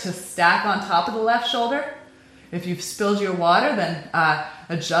shoulder to stack on top of the left shoulder. If you've spilled your water, then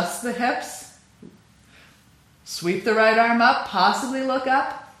adjust the hips. Sweep the right arm up, possibly look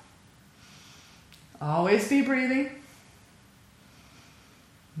up. Always be breathing.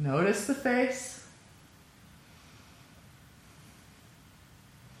 Notice the face.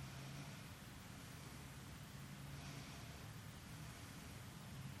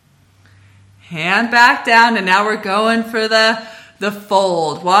 hand back down, and now we're going for the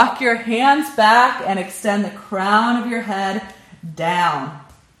fold. Walk your hands back and extend the crown of your head down.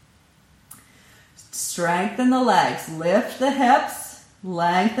 Strengthen the legs. Lift the hips.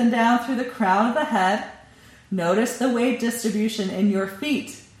 Lengthen down through the crown of the head. Notice the weight distribution in your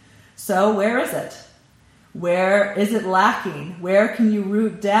feet. So where is it? Where is it lacking? Where can you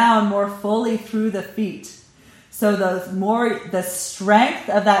root down more fully through the feet? So the strength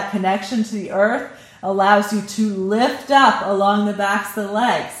of that connection to the earth allows you to lift up along the backs of the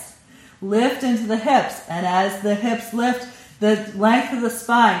legs. Lift into the hips. And as the hips lift, the length of the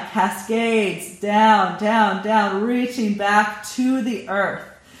spine cascades down, down, down, reaching back to the earth.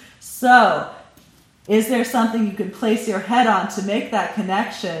 So, is there something you can place your head on to make that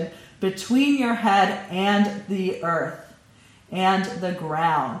connection between your head and the earth and the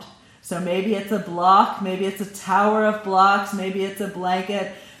ground? So maybe it's a block, maybe it's a tower of blocks, maybe it's a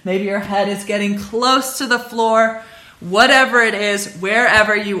blanket, maybe your head is getting close to the floor. Whatever it is,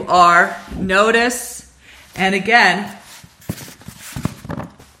 wherever you are, notice. And again,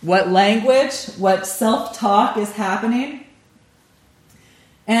 what language, what self-talk is happening,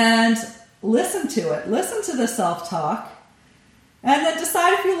 and listen to it. Listen to the self-talk, and then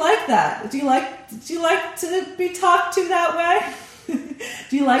decide if you like that. Do you like to be talked to that way?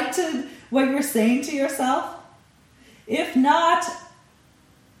 Do you like what you're saying to yourself? If not,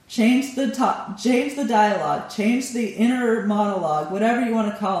 change the dialogue, change the inner monologue, whatever you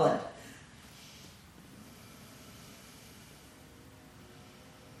want to call it.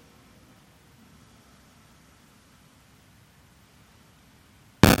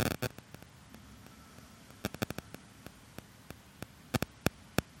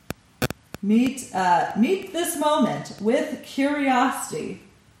 Meet this moment with curiosity,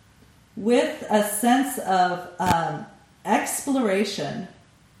 with a sense of exploration,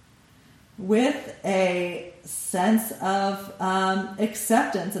 with a sense of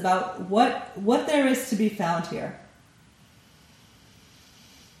acceptance about what there is to be found here.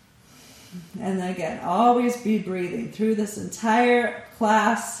 And then again, always be breathing through this entire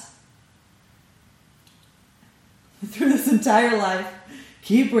class, through this entire life.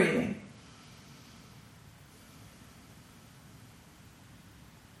 Keep breathing.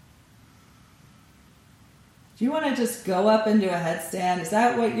 Do you want to just go up into a headstand? Is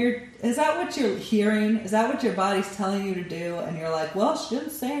that what you're hearing? Is that what your body's telling you to do? And you're like, well, she didn't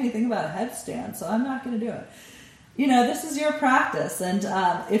say anything about a headstand, so I'm not going to do it. This is your practice. And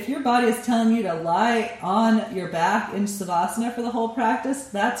if your body is telling you to lie on your back in Savasana for the whole practice,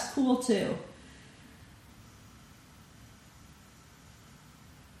 that's cool too.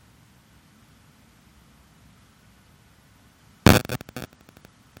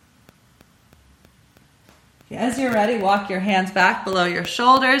 As you're ready, walk your hands back below your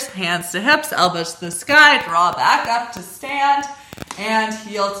shoulders, hands to hips, elbows to the sky, draw back up to stand, and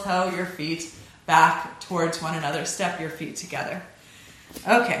heel toe your feet back towards one another. Step your feet together.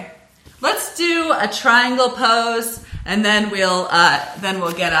 Okay, let's do a triangle pose, and then we'll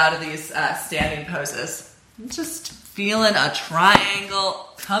get out of these standing poses. Just feeling a triangle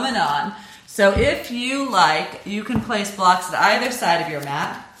coming on. So if you like, you can place blocks at either side of your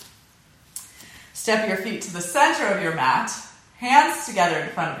mat. Step your feet to the center of your mat, hands together in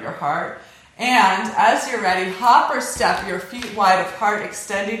front of your heart, and as you're ready, hop or step your feet wide apart,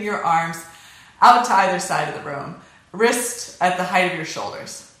 extending your arms out to either side of the room, wrist at the height of your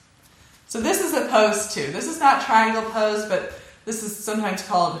shoulders. So this is a pose too. This is not triangle pose, but this is sometimes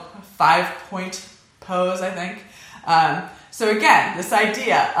called 5-point pose, I think. So again, this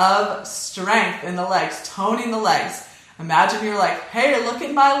idea of strength in the legs, toning the legs. Imagine you're like, hey, look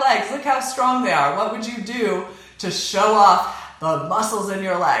at my legs. Look how strong they are. What would you do to show off the muscles in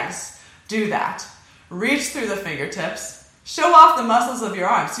your legs? Do that. Reach through the fingertips. Show off the muscles of your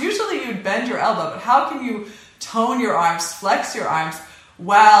arms. Usually you'd bend your elbow, but how can you tone your arms, flex your arms,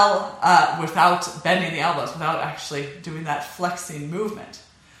 while without bending the elbows, without actually doing that flexing movement?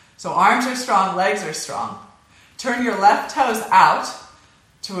 So arms are strong, legs are strong. Turn your left toes out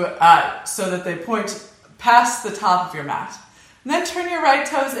so that they point past the top of your mat. And then turn your right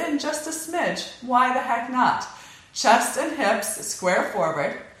toes in just a smidge. Why the heck not? Chest and hips square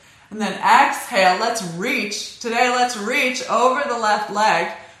forward. And then exhale, let's reach. Today, let's reach over the left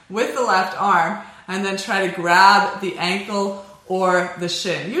leg with the left arm and then try to grab the ankle or the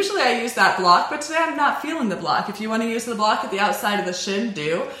shin. Usually I use that block, but today I'm not feeling the block. If you want to use the block at the outside of the shin,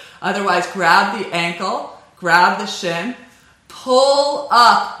 do. Otherwise, grab the ankle, grab the shin, pull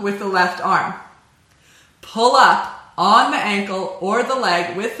up with the left arm. Pull up on the ankle or the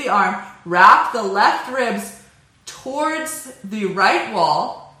leg with the arm. Wrap the left ribs towards the right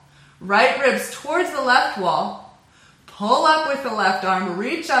wall. Right ribs towards the left wall. Pull up with the left arm,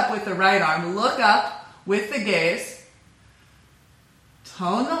 reach up with the right arm, look up with the gaze.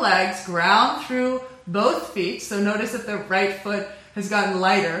 Tone the legs, ground through both feet. So notice if the right foot has gotten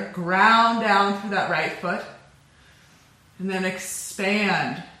lighter, ground down through that right foot. And then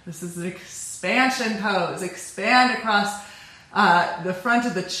expand. This is an expansion pose. Expand across the front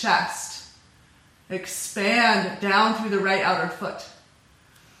of the chest. Expand down through the right outer foot.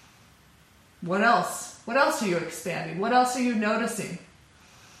 What else? What else are you expanding? What else are you noticing?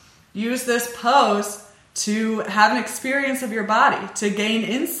 Use this pose to have an experience of your body, to gain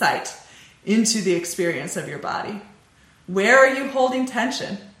insight into the experience of your body. Where are you holding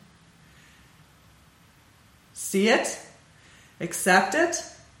tension? See it, accept it,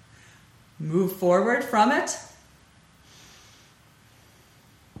 move forward from it.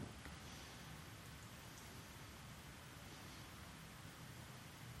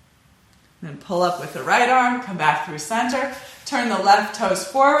 Then pull up with the right arm, come back through center, turn the left toes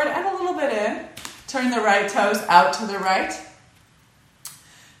forward and a little bit in. Turn the right toes out to the right.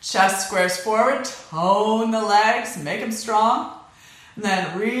 Chest squares forward, tone the legs, make them strong. And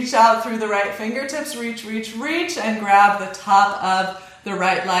then reach out through the right fingertips, reach, reach, reach, and grab the top of the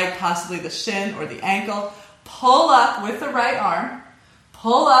right leg, possibly the shin or the ankle. Pull up with the right arm,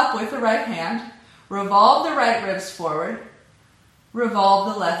 pull up with the right hand, revolve the right ribs forward,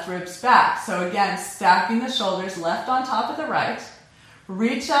 revolve the left ribs back. So again, stacking the shoulders, left on top of the right.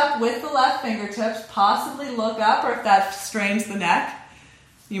 Reach up with the left fingertips, possibly look up, or if that strains the neck,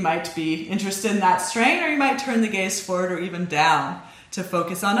 you might be interested in that strain, or you might turn the gaze forward or even down to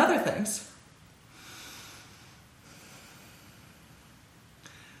focus on other things.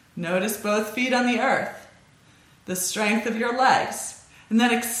 Notice both feet on the earth, the strength of your legs, and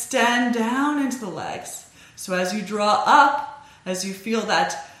then extend down into the legs. So as you draw up, as you feel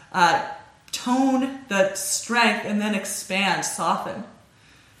that tone, that strength, and then expand, soften,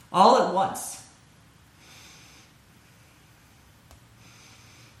 all at once.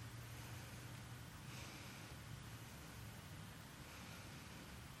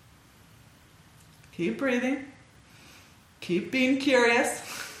 Keep breathing. Keep being curious.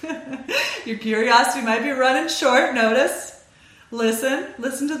 Your curiosity might be running short. Notice.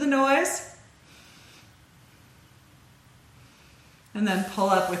 Listen to the noise. And then pull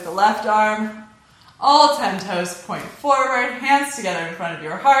up with the left arm. All 10 toes point forward, hands together in front of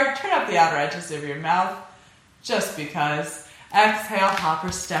your heart. Turn up the outer edges of your mouth, just because. Exhale, hop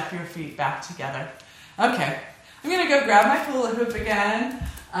or step your feet back together. Okay, I'm going to go grab my hula hoop again.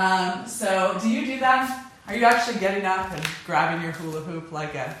 So do you do that? Are you actually getting up and grabbing your hula hoop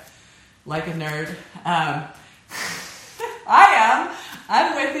like a nerd? I am.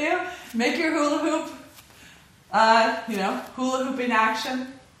 I'm with you. Make your hula hoop, hula hooping action.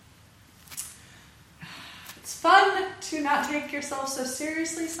 It's fun to not take yourself so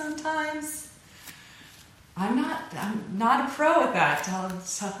seriously sometimes. I'm not a pro at that.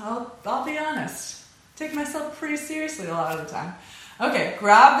 I'll be honest. Take myself pretty seriously a lot of the time. Okay,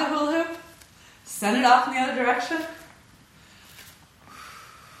 grab the hula hoop, send it off in the other direction.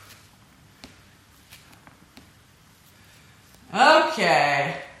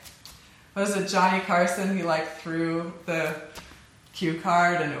 Okay. Was it Johnny Carson? He threw the cue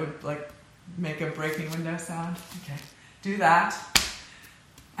card and it would make a breaking window sound. Okay, do that.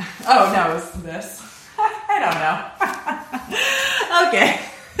 Oh no, it was this. I don't know. Okay.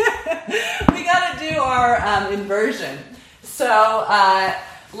 We gotta do our inversion. So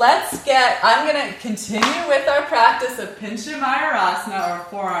I'm going to continue with our practice of Pinchamayurasana or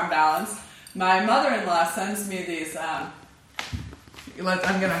forearm balance. My mother-in-law sends me these, I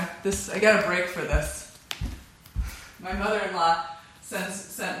got a break for this. My mother-in-law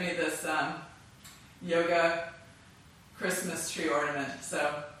sent me this yoga Christmas tree ornament, so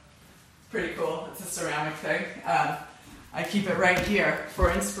it's pretty cool. It's a ceramic thing. I keep it right here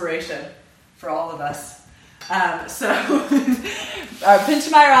for inspiration for all of us.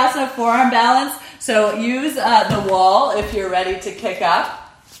 Pinchamayurasana, forearm balance. So use the wall if you're ready to kick up.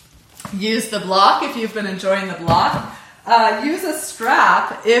 Use the block if you've been enjoying the block. Use a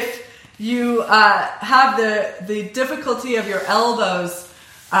strap if you have the difficulty of your elbows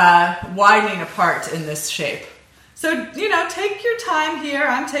widening apart in this shape. So, take your time here.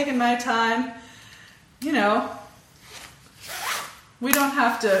 I'm taking my time. We don't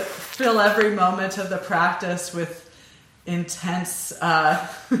have to fill every moment of the practice with intense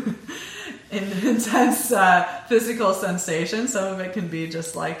physical sensation. Some of it can be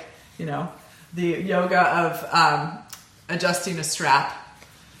just the yoga of adjusting a strap.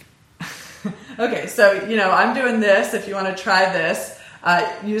 Okay, so, I'm doing this. If you want to try this,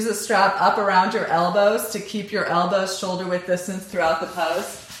 Use a strap up around your elbows to keep your elbows shoulder width distance throughout the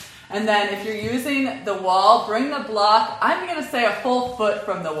pose. And then if you're using the wall, bring the block, I'm going to say a full foot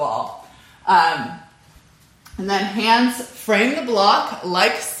from the wall. And then hands frame the block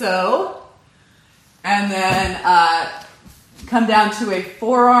like so. And then come down to a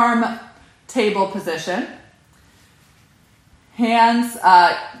forearm table position. Hands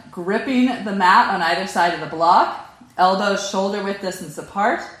gripping the mat on either side of the block. Elbows shoulder width distance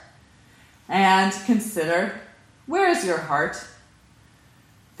apart. And consider, where is your heart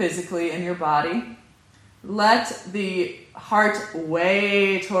physically in your body? Let the heart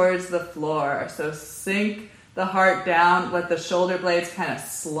way towards the floor. So sink the heart down. Let the shoulder blades kind of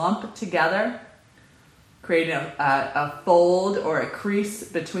slump together, creating a fold or a crease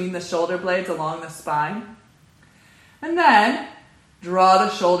between the shoulder blades along the spine. And then draw the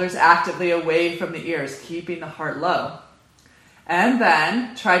shoulders actively away from the ears, keeping the heart low. And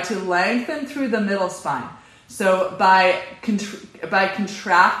then try to lengthen through the middle spine. So by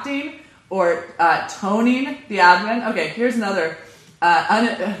contracting or toning the abdomen. Okay, here's another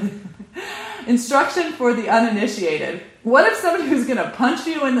instruction for the uninitiated. What if somebody who's going to punch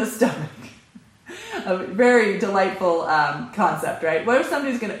you in the stomach? A very delightful concept, right? What if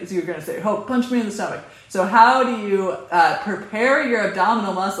somebody's you're going to say, oh, punch me in the stomach. So how do you prepare your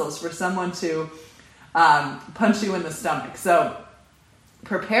abdominal muscles for someone to punch you in the stomach? So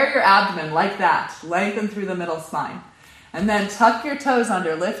prepare your abdomen like that. Lengthen through the middle spine. And then tuck your toes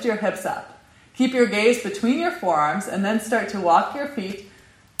under. Lift your hips up. Keep your gaze between your forearms and then start to walk your feet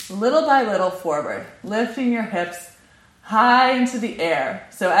little by little forward. Lifting your hips high into the air.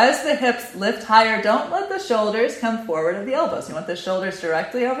 So as the hips lift higher, don't let the shoulders come forward of the elbows. You want the shoulders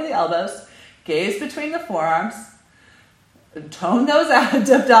directly over the elbows. Gaze between the forearms. Tone those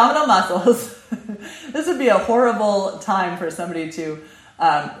abdominal muscles. This would be a horrible time for somebody to,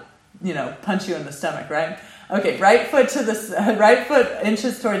 punch you in the stomach, right? Okay, right foot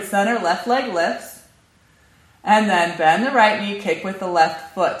inches towards center, left leg lifts. And then bend the right knee, kick with the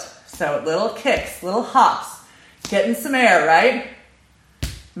left foot. So little kicks, little hops. Getting some air, right?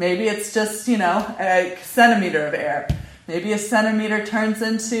 Maybe it's just, a centimeter of air. Maybe a centimeter turns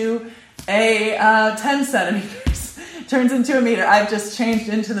into 10 centimeters. Turns into a meter. I've just changed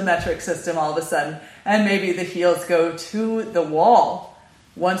into the metric system all of a sudden. And maybe the heels go to the wall.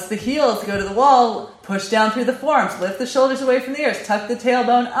 Once the heels go to the wall, push down through the forearms. Lift the shoulders away from the ears. Tuck the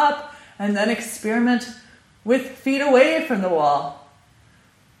tailbone up. And then experiment with feet away from the wall.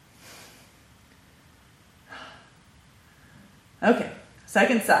 Okay,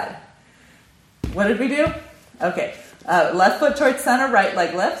 second side. What did we do? Okay, left foot towards center, right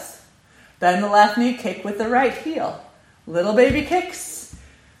leg lifts. Bend the left knee, kick with the right heel. Little baby kicks.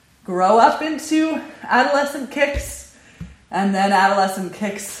 Grow up into adolescent kicks. And then adolescent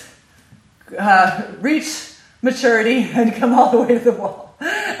kicks reach maturity and come all the way to the wall.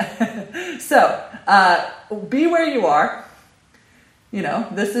 So, be where you are.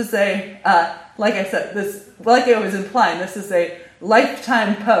 This is like I said, like I was implying, this is a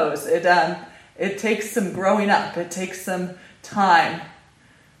lifetime pose. It takes some growing up. It takes some time,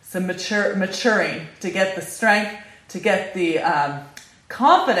 some maturing to get the strength, to get the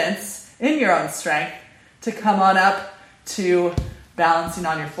confidence in your own strength to come on up to balancing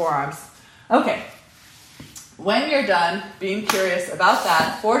on your forearms. Okay, when you're done being curious about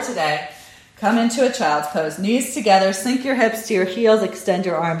that for today, come into a child's pose. Knees together, sink your hips to your heels, extend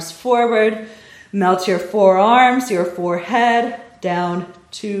your arms forward, melt your forearms, your forehead down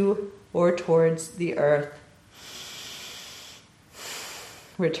to or towards the earth.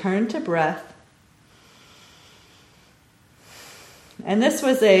 Return to breath. And this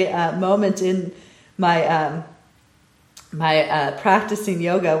was a moment in my practicing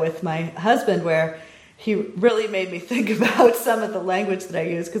yoga with my husband where he really made me think about some of the language that I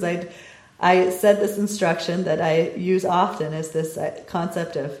use, because I said this instruction that I use often is this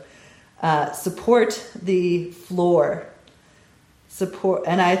concept of support the floor. Support,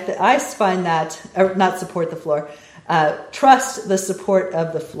 and I find that, or not support the floor, trust the support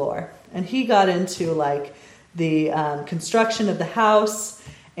of the floor. And he got into like the construction of the house,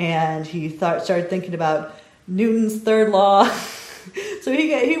 and he started thinking about Newton's third law. So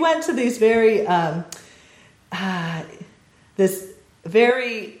he went to these very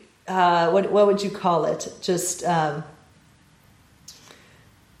what would you call it? Just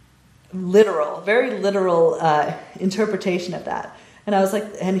very literal interpretation of that. And I was like,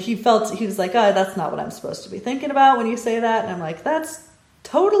 and he was like, oh, that's not what I'm supposed to be thinking about when you say that. And I'm like, that's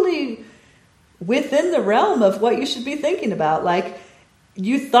totally within the realm of what you should be thinking about. Like,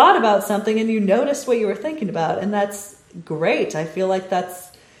 you thought about something and you noticed what you were thinking about, and that's great. I feel like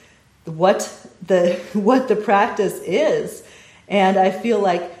that's what the practice is. And I feel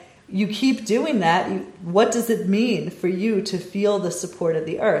like you keep doing that. What does it mean for you to feel the support of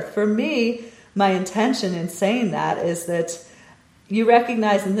the earth? For me, my intention in saying that is that you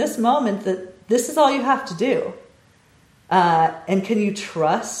recognize in this moment that this is all you have to do. And can you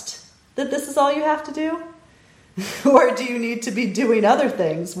trust that this is all you have to do? Or do you need to be doing other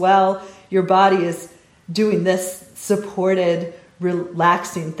things while your body is doing this supported,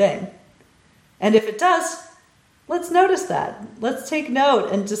 relaxing thing? And if it does, let's notice that. Let's take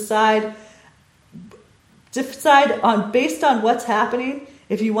note and decide on based on what's happening,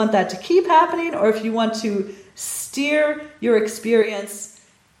 if you want that to keep happening or if you want to steer your experience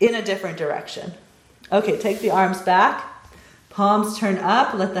in a different direction. Okay, take the arms back. Palms turn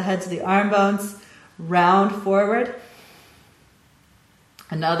up. Let the heads of the arm bones round forward.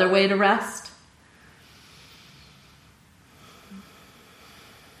 Another way to rest.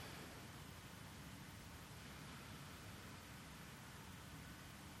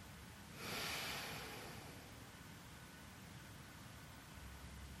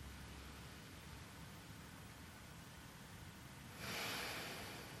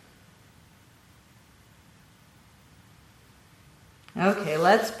 Okay,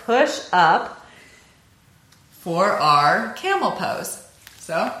 let's push up for our camel pose.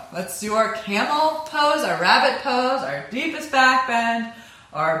 So let's do our camel pose, our rabbit pose, our deepest back bend,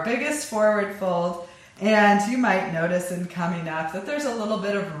 our biggest forward fold. And you might notice in coming up that there's a little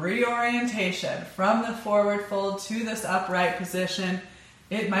bit of reorientation from the forward fold to this upright position.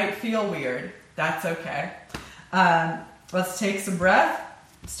 It might feel weird. That's okay. Let's take some breath,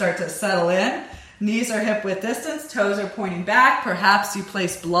 start to settle in. Knees are hip width distance, toes are pointing back. Perhaps you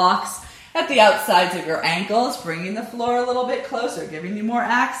place blocks at the outsides of your ankles, bringing the floor a little bit closer, giving you more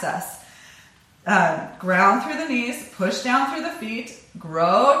access. Ground through the knees, push down through the feet,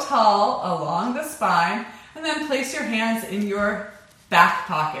 grow tall along the spine, and then place your hands in your back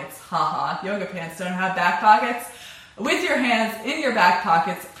pockets. Haha, yoga pants don't have back pockets. With your hands in your back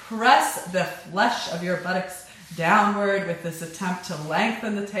pockets, press the flesh of your buttocks downward with this attempt to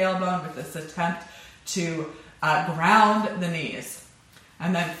lengthen the tailbone, with this attempt to ground the knees.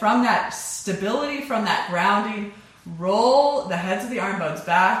 And then from that stability, from that grounding, roll the heads of the arm bones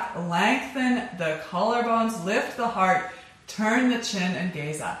back, lengthen the collarbones, lift the heart, turn the chin, and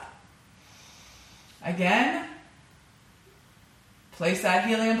gaze up. Again, place that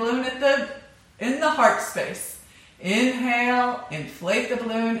helium balloon in the heart space. Inhale, inflate the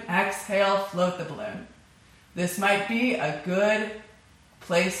balloon. Exhale, float the balloon. This might be a good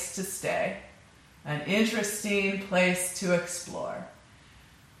place to stay, an interesting place to explore.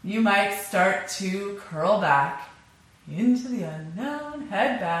 You might start to curl back into the unknown,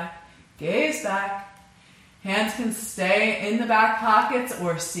 head back, gaze back. Hands can stay in the back pockets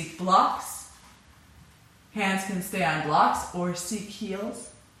or seek blocks. Hands can stay on blocks or seek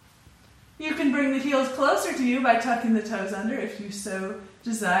heels. You can bring the heels closer to you by tucking the toes under if you so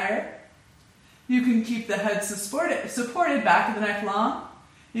desire. You can keep the head supported back of the neck long.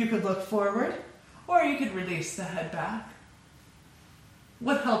 You could look forward, or you could release the head back.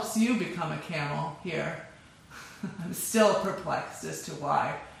 What helps you become a camel here? I'm still perplexed as to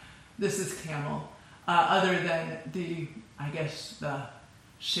why this is camel, other than the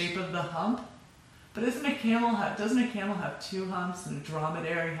shape of the hump. But doesn't a camel have two humps and a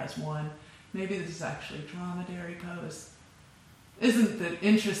dromedary has one? Maybe this is actually a dromedary pose. Isn't it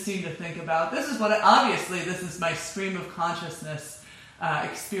interesting to think about? This is my stream of consciousness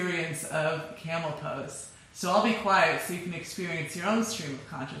experience of camel pose. So I'll be quiet so you can experience your own stream of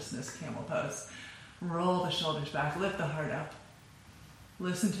consciousness camel pose. Roll the shoulders back, lift the heart up.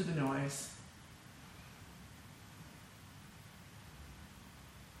 Listen to the noise.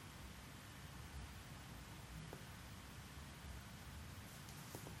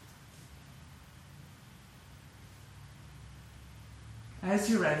 As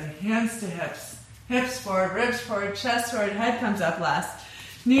you're ready, hands to hips. Hips forward, ribs forward, chest forward, head comes up last.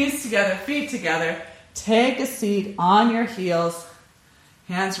 Knees together, feet together. Take a seat on your heels.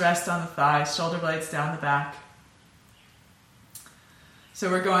 Hands rest on the thighs, shoulder blades down the back. So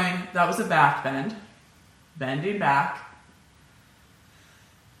that was a back bend. Bending back.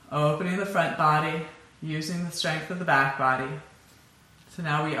 Opening the front body, using the strength of the back body. So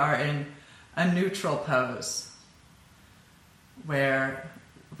now we are in a neutral pose, where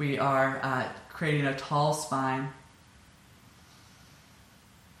we are creating a tall spine.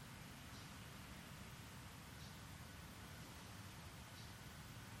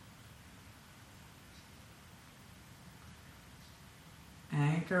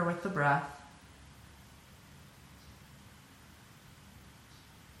 Anchor with the breath.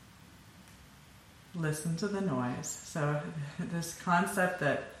 listen to the noise. So this concept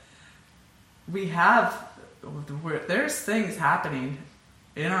that we have, there's things happening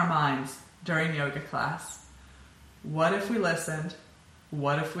in our minds during yoga class. What if we listened?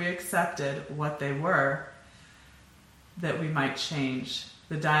 What if we accepted what they were, that we might change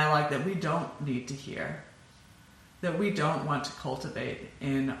the dialogue that we don't need to hear, that we don't want to cultivate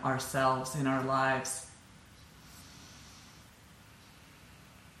in ourselves, in our lives.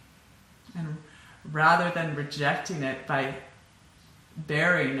 And rather than rejecting it by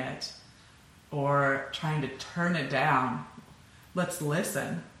burying it or trying to turn it down, let's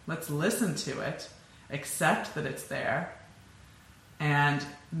listen. Let's listen to it, accept that it's there, and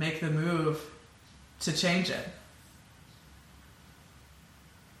make the move to change it.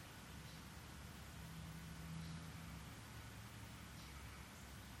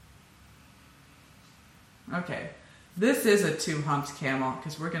 Okay, this is a two-humped camel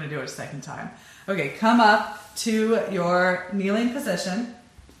because we're going to do it a second time. Okay, come up to your kneeling position.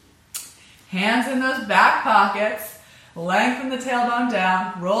 Hands in those back pockets. Lengthen the tailbone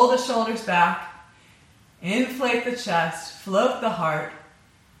down. Roll the shoulders back. Inflate the chest. Float the heart.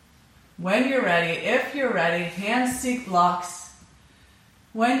 When you're ready, if you're ready, hands seek blocks.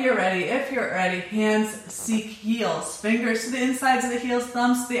 When you're ready, if you're ready, hands seek heels. Fingers to the insides of the heels,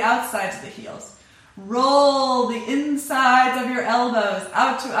 thumbs to the outsides of the heels. Roll the insides of your elbows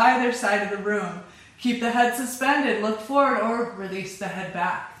out to either side of the room. Keep the head suspended, look forward, or release the head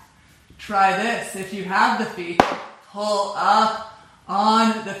back. Try this if you have the feet. Pull up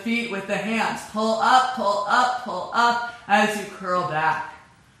on the feet with the hands. Pull up, pull up, pull up as you curl back.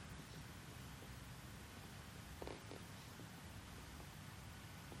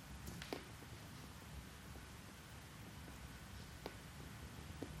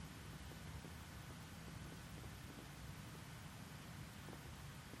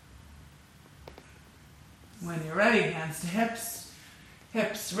 When you're ready, hands to hips,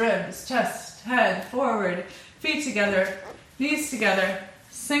 hips, ribs, chest, head, forward, feet together, knees together,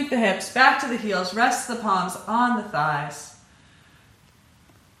 sink the hips back to the heels, rest the palms on the thighs,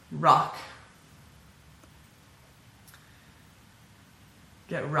 rock.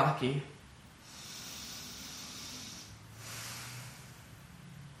 Get rocky.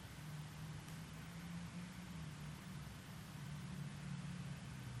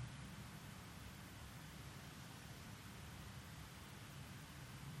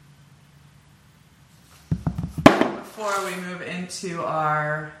 Before we move into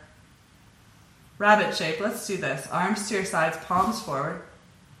our rabbit shape, let's do this. Arms to your sides, palms forward.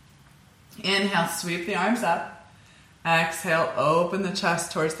 Inhale, sweep the arms up. Exhale, open the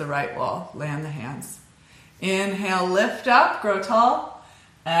chest towards the right wall. Land the hands. Inhale, lift up, grow tall.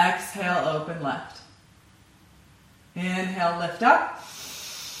 Exhale, open left. Inhale, lift up.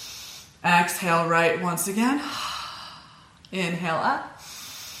 Exhale, right once again. Inhale, up.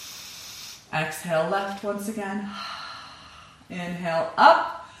 Exhale, left once again. Inhale,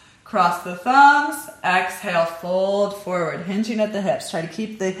 up, cross the thumbs, exhale, fold forward, hinging at the hips. Try to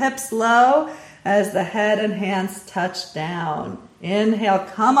keep the hips low as the head and hands touch down. Inhale,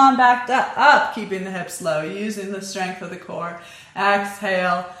 come on back up, keeping the hips low, using the strength of the core.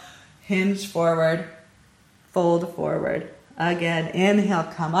 Exhale, hinge forward, fold forward. Again, inhale,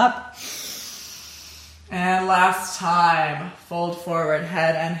 come up. And last time, fold forward,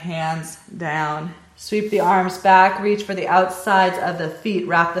 head and hands down. Sweep the arms back, reach for the outsides of the feet.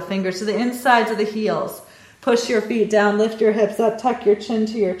 Wrap the fingers to the insides of the heels. Push your feet down, lift your hips up, tuck your chin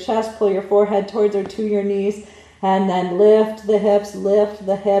to your chest, pull your forehead towards or to your knees, and then lift the hips, lift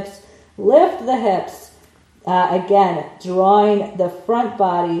the hips, lift the hips. Again, drawing the front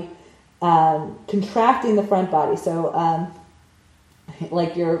body, contracting the front body. So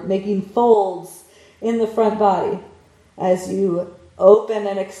like you're making folds in the front body as you open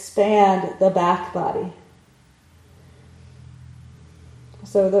and expand the back body.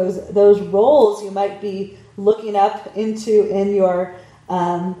 So those rolls you might be looking up into in your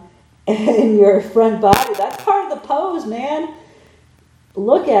front body. That's part of the pose, man.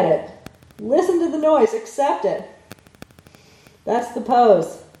 Look at it. Listen to the noise. Accept it. That's the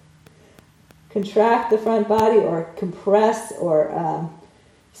pose. Contract the front body or compress or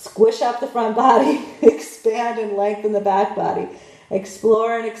squish up the front body. Expand and lengthen the back body.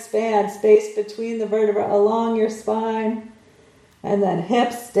 Explore and expand space between the vertebrae along your spine. And then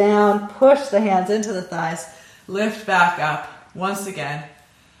hips down. Push the hands into the thighs. Lift back up. Once again,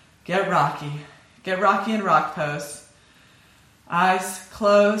 get rocky. Get rocky in rock pose. Eyes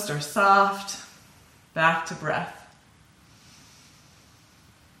closed or soft. Back to breath.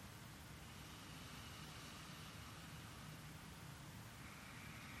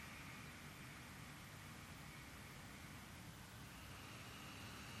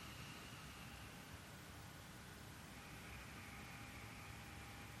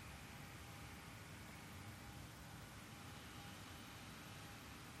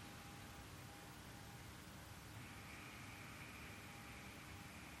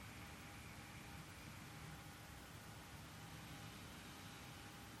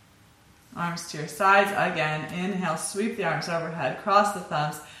 Arms to your sides. Again, inhale, sweep the arms overhead, cross the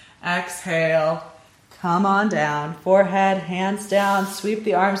thumbs. Exhale, come on down. Forehead, hands down, sweep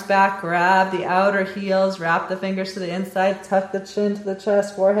the arms back, grab the outer heels, wrap the fingers to the inside, tuck the chin to the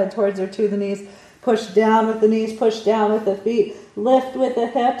chest, forehead towards or to the knees. Push down with the knees, push down with the feet, lift with the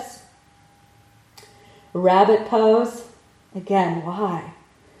hips. Rabbit pose. Again, why?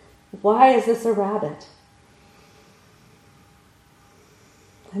 Why is this a rabbit?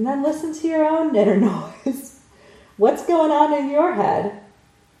 And then listen to your own inner noise. What's going on in your head?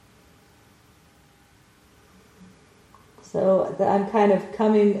 So I'm kind of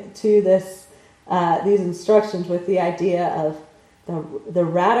coming to this, these instructions with the idea of the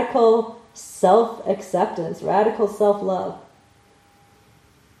radical self-acceptance, radical self-love.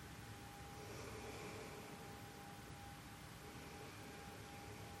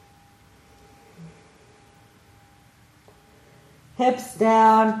 Hips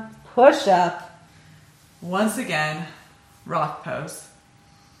down, push up. Once again, rock pose.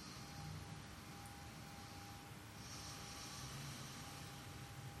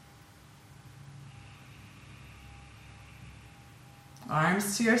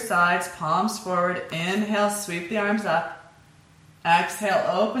 Arms to your sides, palms forward. Inhale, sweep the arms up. Exhale,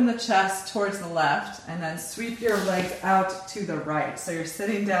 open the chest towards the left, and then sweep your legs out to the right. So you're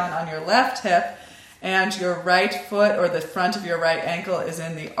sitting down on your left hip, and your right foot or the front of your right ankle is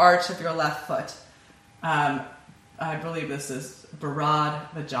in the arch of your left foot. I believe this is Bharad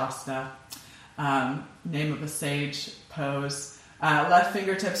Vajrasana, name of a sage pose. Left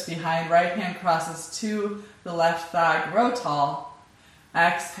fingertips behind, right hand crosses to the left thigh, grow tall.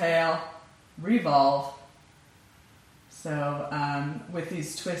 Exhale, revolve. So with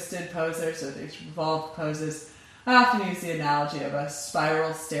these twisted poses or these revolved poses, I often use the analogy of a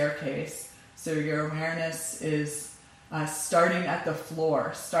spiral staircase. So your awareness is starting at the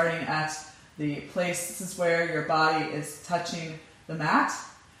floor, starting at the places where your body is touching the mat.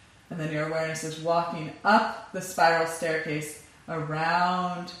 And then your awareness is walking up the spiral staircase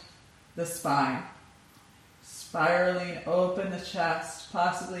around the spine. Spiraling open the chest,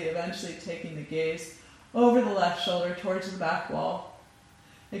 possibly eventually taking the gaze over the left shoulder towards the back wall.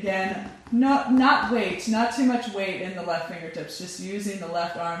 Again, not weight, not too much weight in the left fingertips, just using the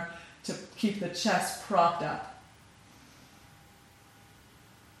left arm to keep the chest propped up.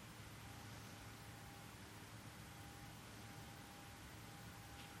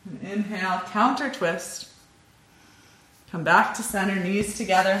 And inhale, counter twist. Come back to center, knees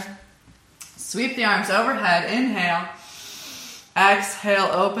together. Sweep the arms overhead. Inhale. Exhale,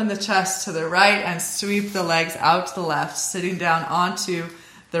 open the chest to the right and sweep the legs out to the left, sitting down onto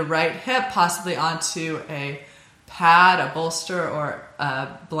the right hip, possibly onto a pad, a bolster, or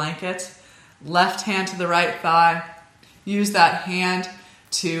a blanket. Left hand to the right thigh. Use that hand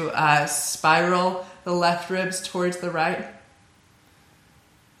to spiral the left ribs towards the right.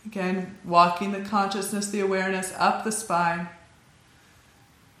 Again, walking the consciousness, the awareness up the spine.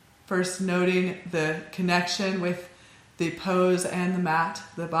 First noting the connection with the pose and the mat,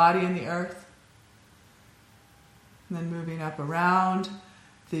 the body and the earth. And then moving up around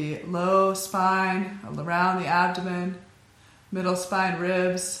the low spine, around the abdomen, middle spine,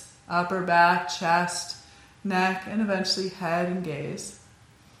 ribs, upper back, chest, neck, and eventually head and gaze.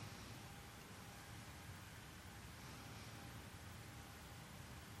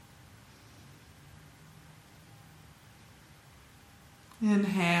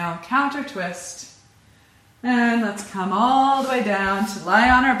 Inhale, counter twist. And let's come all the way down to lie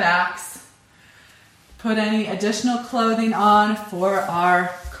on our backs. Put any additional clothing on for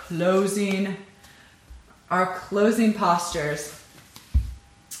our closing postures.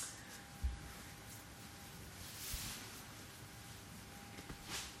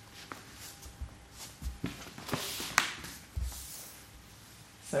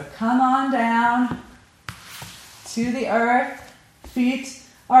 So come on down to the earth. Feet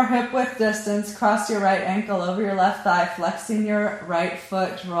are hip width distance. Cross your right ankle over your left thigh, flexing your right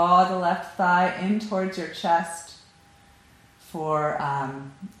foot. Draw the left thigh in towards your chest for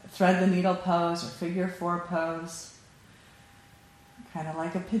thread the needle pose or figure four pose. Kind of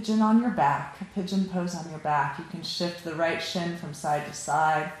like a pigeon on your back, a pigeon pose on your back. You can shift the right shin from side to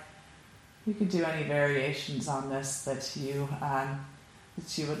side. You can do any variations on this that you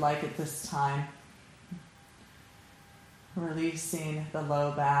would like at this time. Releasing the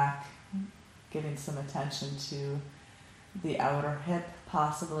low back, giving some attention to the outer hip,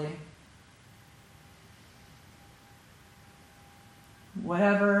 possibly.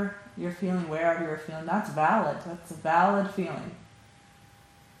 Whatever you're feeling, wherever you're feeling, that's valid. That's a valid feeling.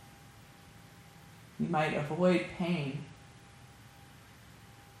 You might avoid pain.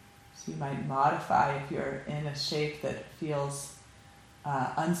 So you might modify if you're in a shape that feels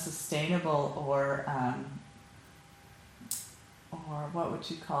unsustainable or what would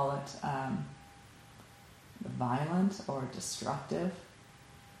you call it? Violent or destructive.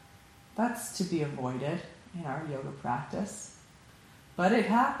 That's to be avoided in our yoga practice. But it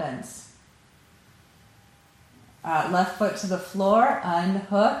happens. Left foot to the floor,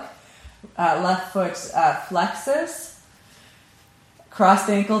 unhook. Left foot flexes. Cross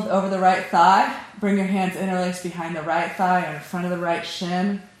the ankle over the right thigh. Bring your hands interlaced behind the right thigh or in front of the right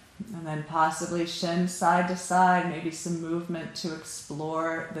shin. And then possibly shin side to side. Maybe some movement to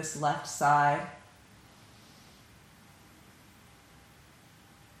explore this left side.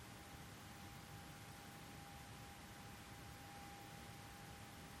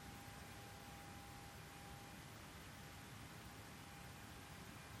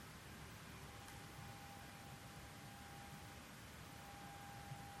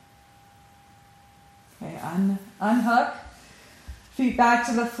 Okay, unhook. Feet back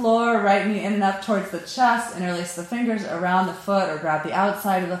to the floor, right knee in and up towards the chest. Interlace the fingers around the foot or grab the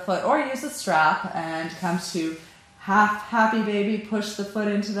outside of the foot or use a strap and come to half happy baby. Push the foot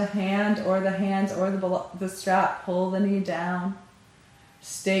into the hand or the hands or the strap. Pull the knee down.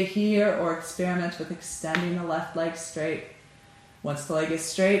 Stay here or experiment with extending the left leg straight. Once the leg is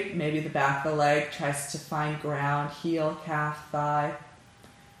straight, maybe the back of the leg tries to find ground. Heel, calf, thigh.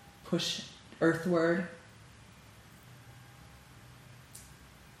 Push earthward.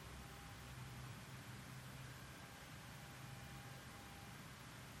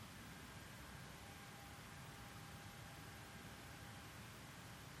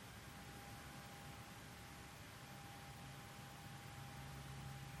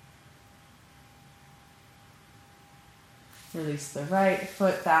 Release the right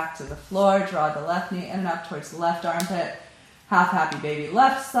foot back to the floor. Draw the left knee in and up towards the left armpit. Half happy baby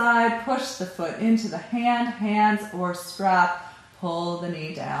left side. Push the foot into the hands or strap. Pull the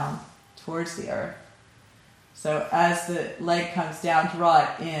knee down towards the earth. So as the leg comes down, draw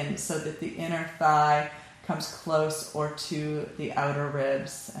it in so that the inner thigh comes close or to the outer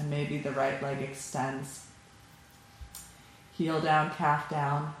ribs, and maybe the right leg extends. Heel down, calf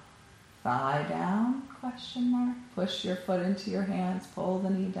down, thigh down, question mark. Push your foot into your hands, pull the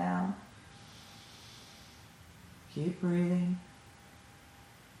knee down. Keep breathing.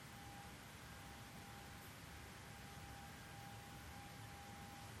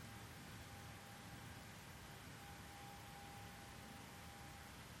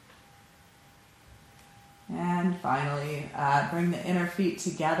 And finally, bring the inner feet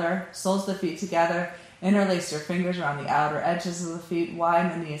together, soles of the feet together. Interlace your fingers around the outer edges of the feet.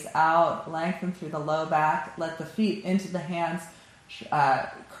 Widen the knees out. Lengthen through the low back. Let the feet into the hands.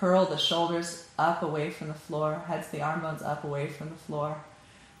 Curl the shoulders up away from the floor. Heads the arm bones up away from the floor.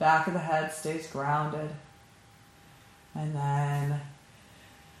 Back of the head stays grounded. And then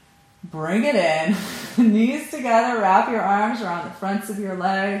bring it in. Knees together. Wrap your arms around the fronts of your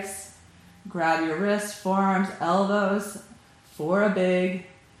legs. Grab your wrists, forearms, elbows for a big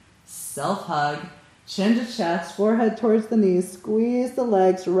self-hug. Chin to chest, forehead towards the knees. Squeeze the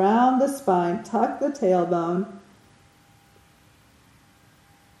legs, round the spine, tuck the tailbone.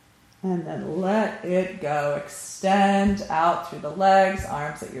 And then let it go. Extend out through the legs,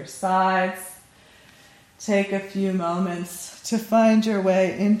 arms at your sides. Take a few moments to find your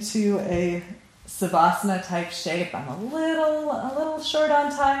way into a Savasana type shape. I'm a little short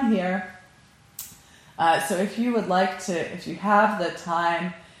on time here. So if you would like to, if you have the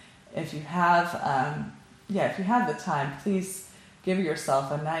time, if you have the time, please give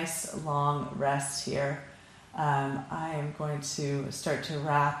yourself a nice long rest here. I am going to start to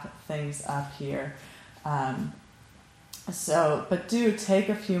wrap things up here. But do take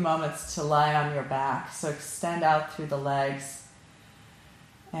a few moments to lie on your back. So extend out through the legs.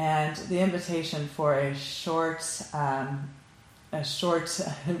 And the invitation for a short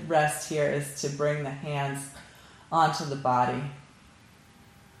rest here is to bring the hands onto the body.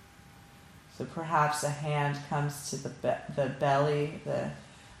 So perhaps a hand comes to the belly, the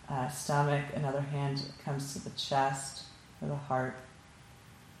stomach, another hand comes to the chest or the heart.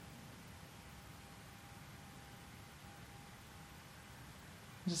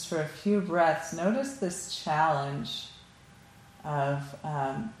 Just for a few breaths, notice this challenge of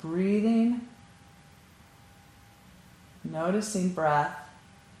breathing, noticing breath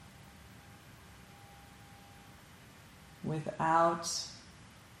without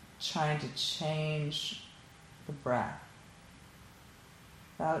trying to change the breath,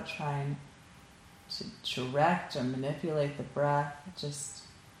 without trying to direct or manipulate the breath, just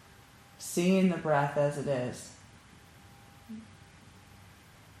seeing the breath as it is.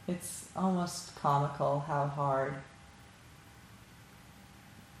 it's almost comical how hard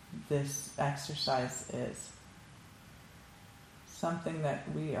this exercise is. Something that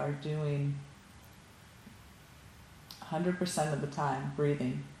we are doing 100% of the time,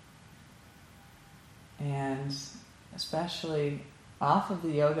 breathing. And especially off of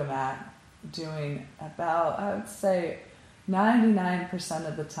the yoga mat, doing about, I would say, 99%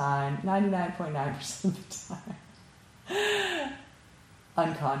 of the time, 99.9% of the time,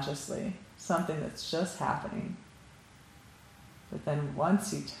 unconsciously. Something that's just happening. But then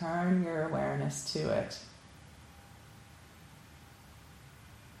once you turn your awareness to it,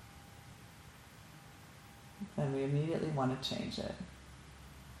 then we immediately want to change it.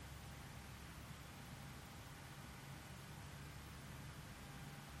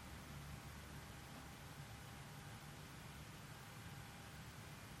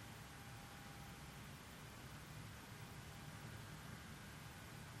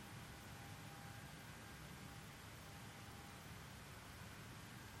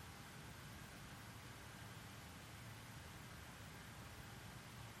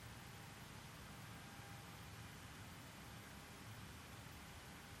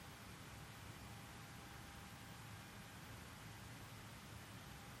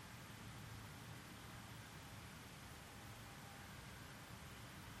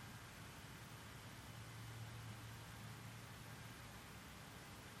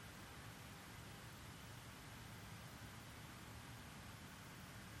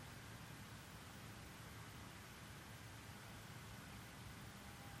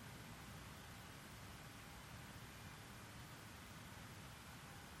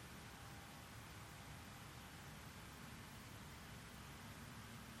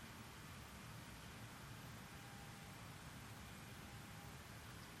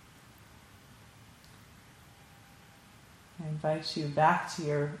 I invite you back to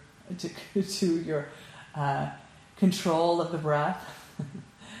your control of the breath.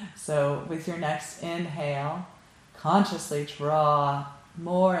 So with your next inhale, consciously draw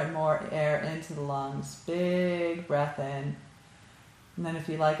more and more air into the lungs. Big breath in. And then if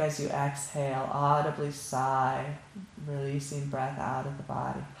you like, as you exhale, audibly sigh, releasing breath out of the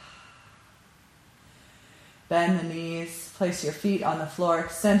body. Bend the knees, place your feet on the floor,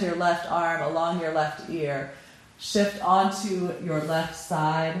 extend your left arm along your left ear. Shift onto your left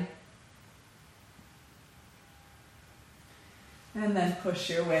side. And then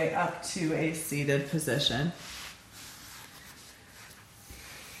push your way up to a seated position.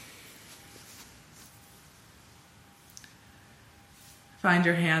 Find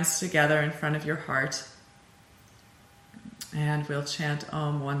your hands together in front of your heart. And we'll chant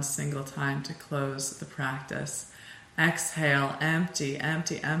Om one single time to close the practice. Exhale, empty,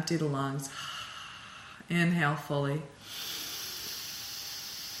 empty, empty the lungs. Inhale fully.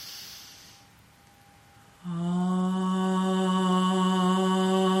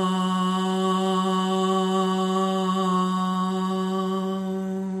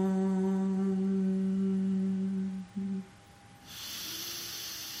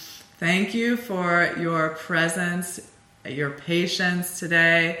 Thank you for your presence, your patience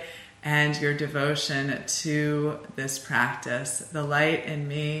today, and your devotion to this practice. The light in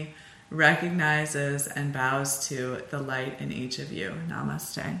me recognizes and bows to the light in each of you.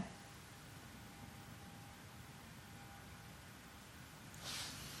 Namaste.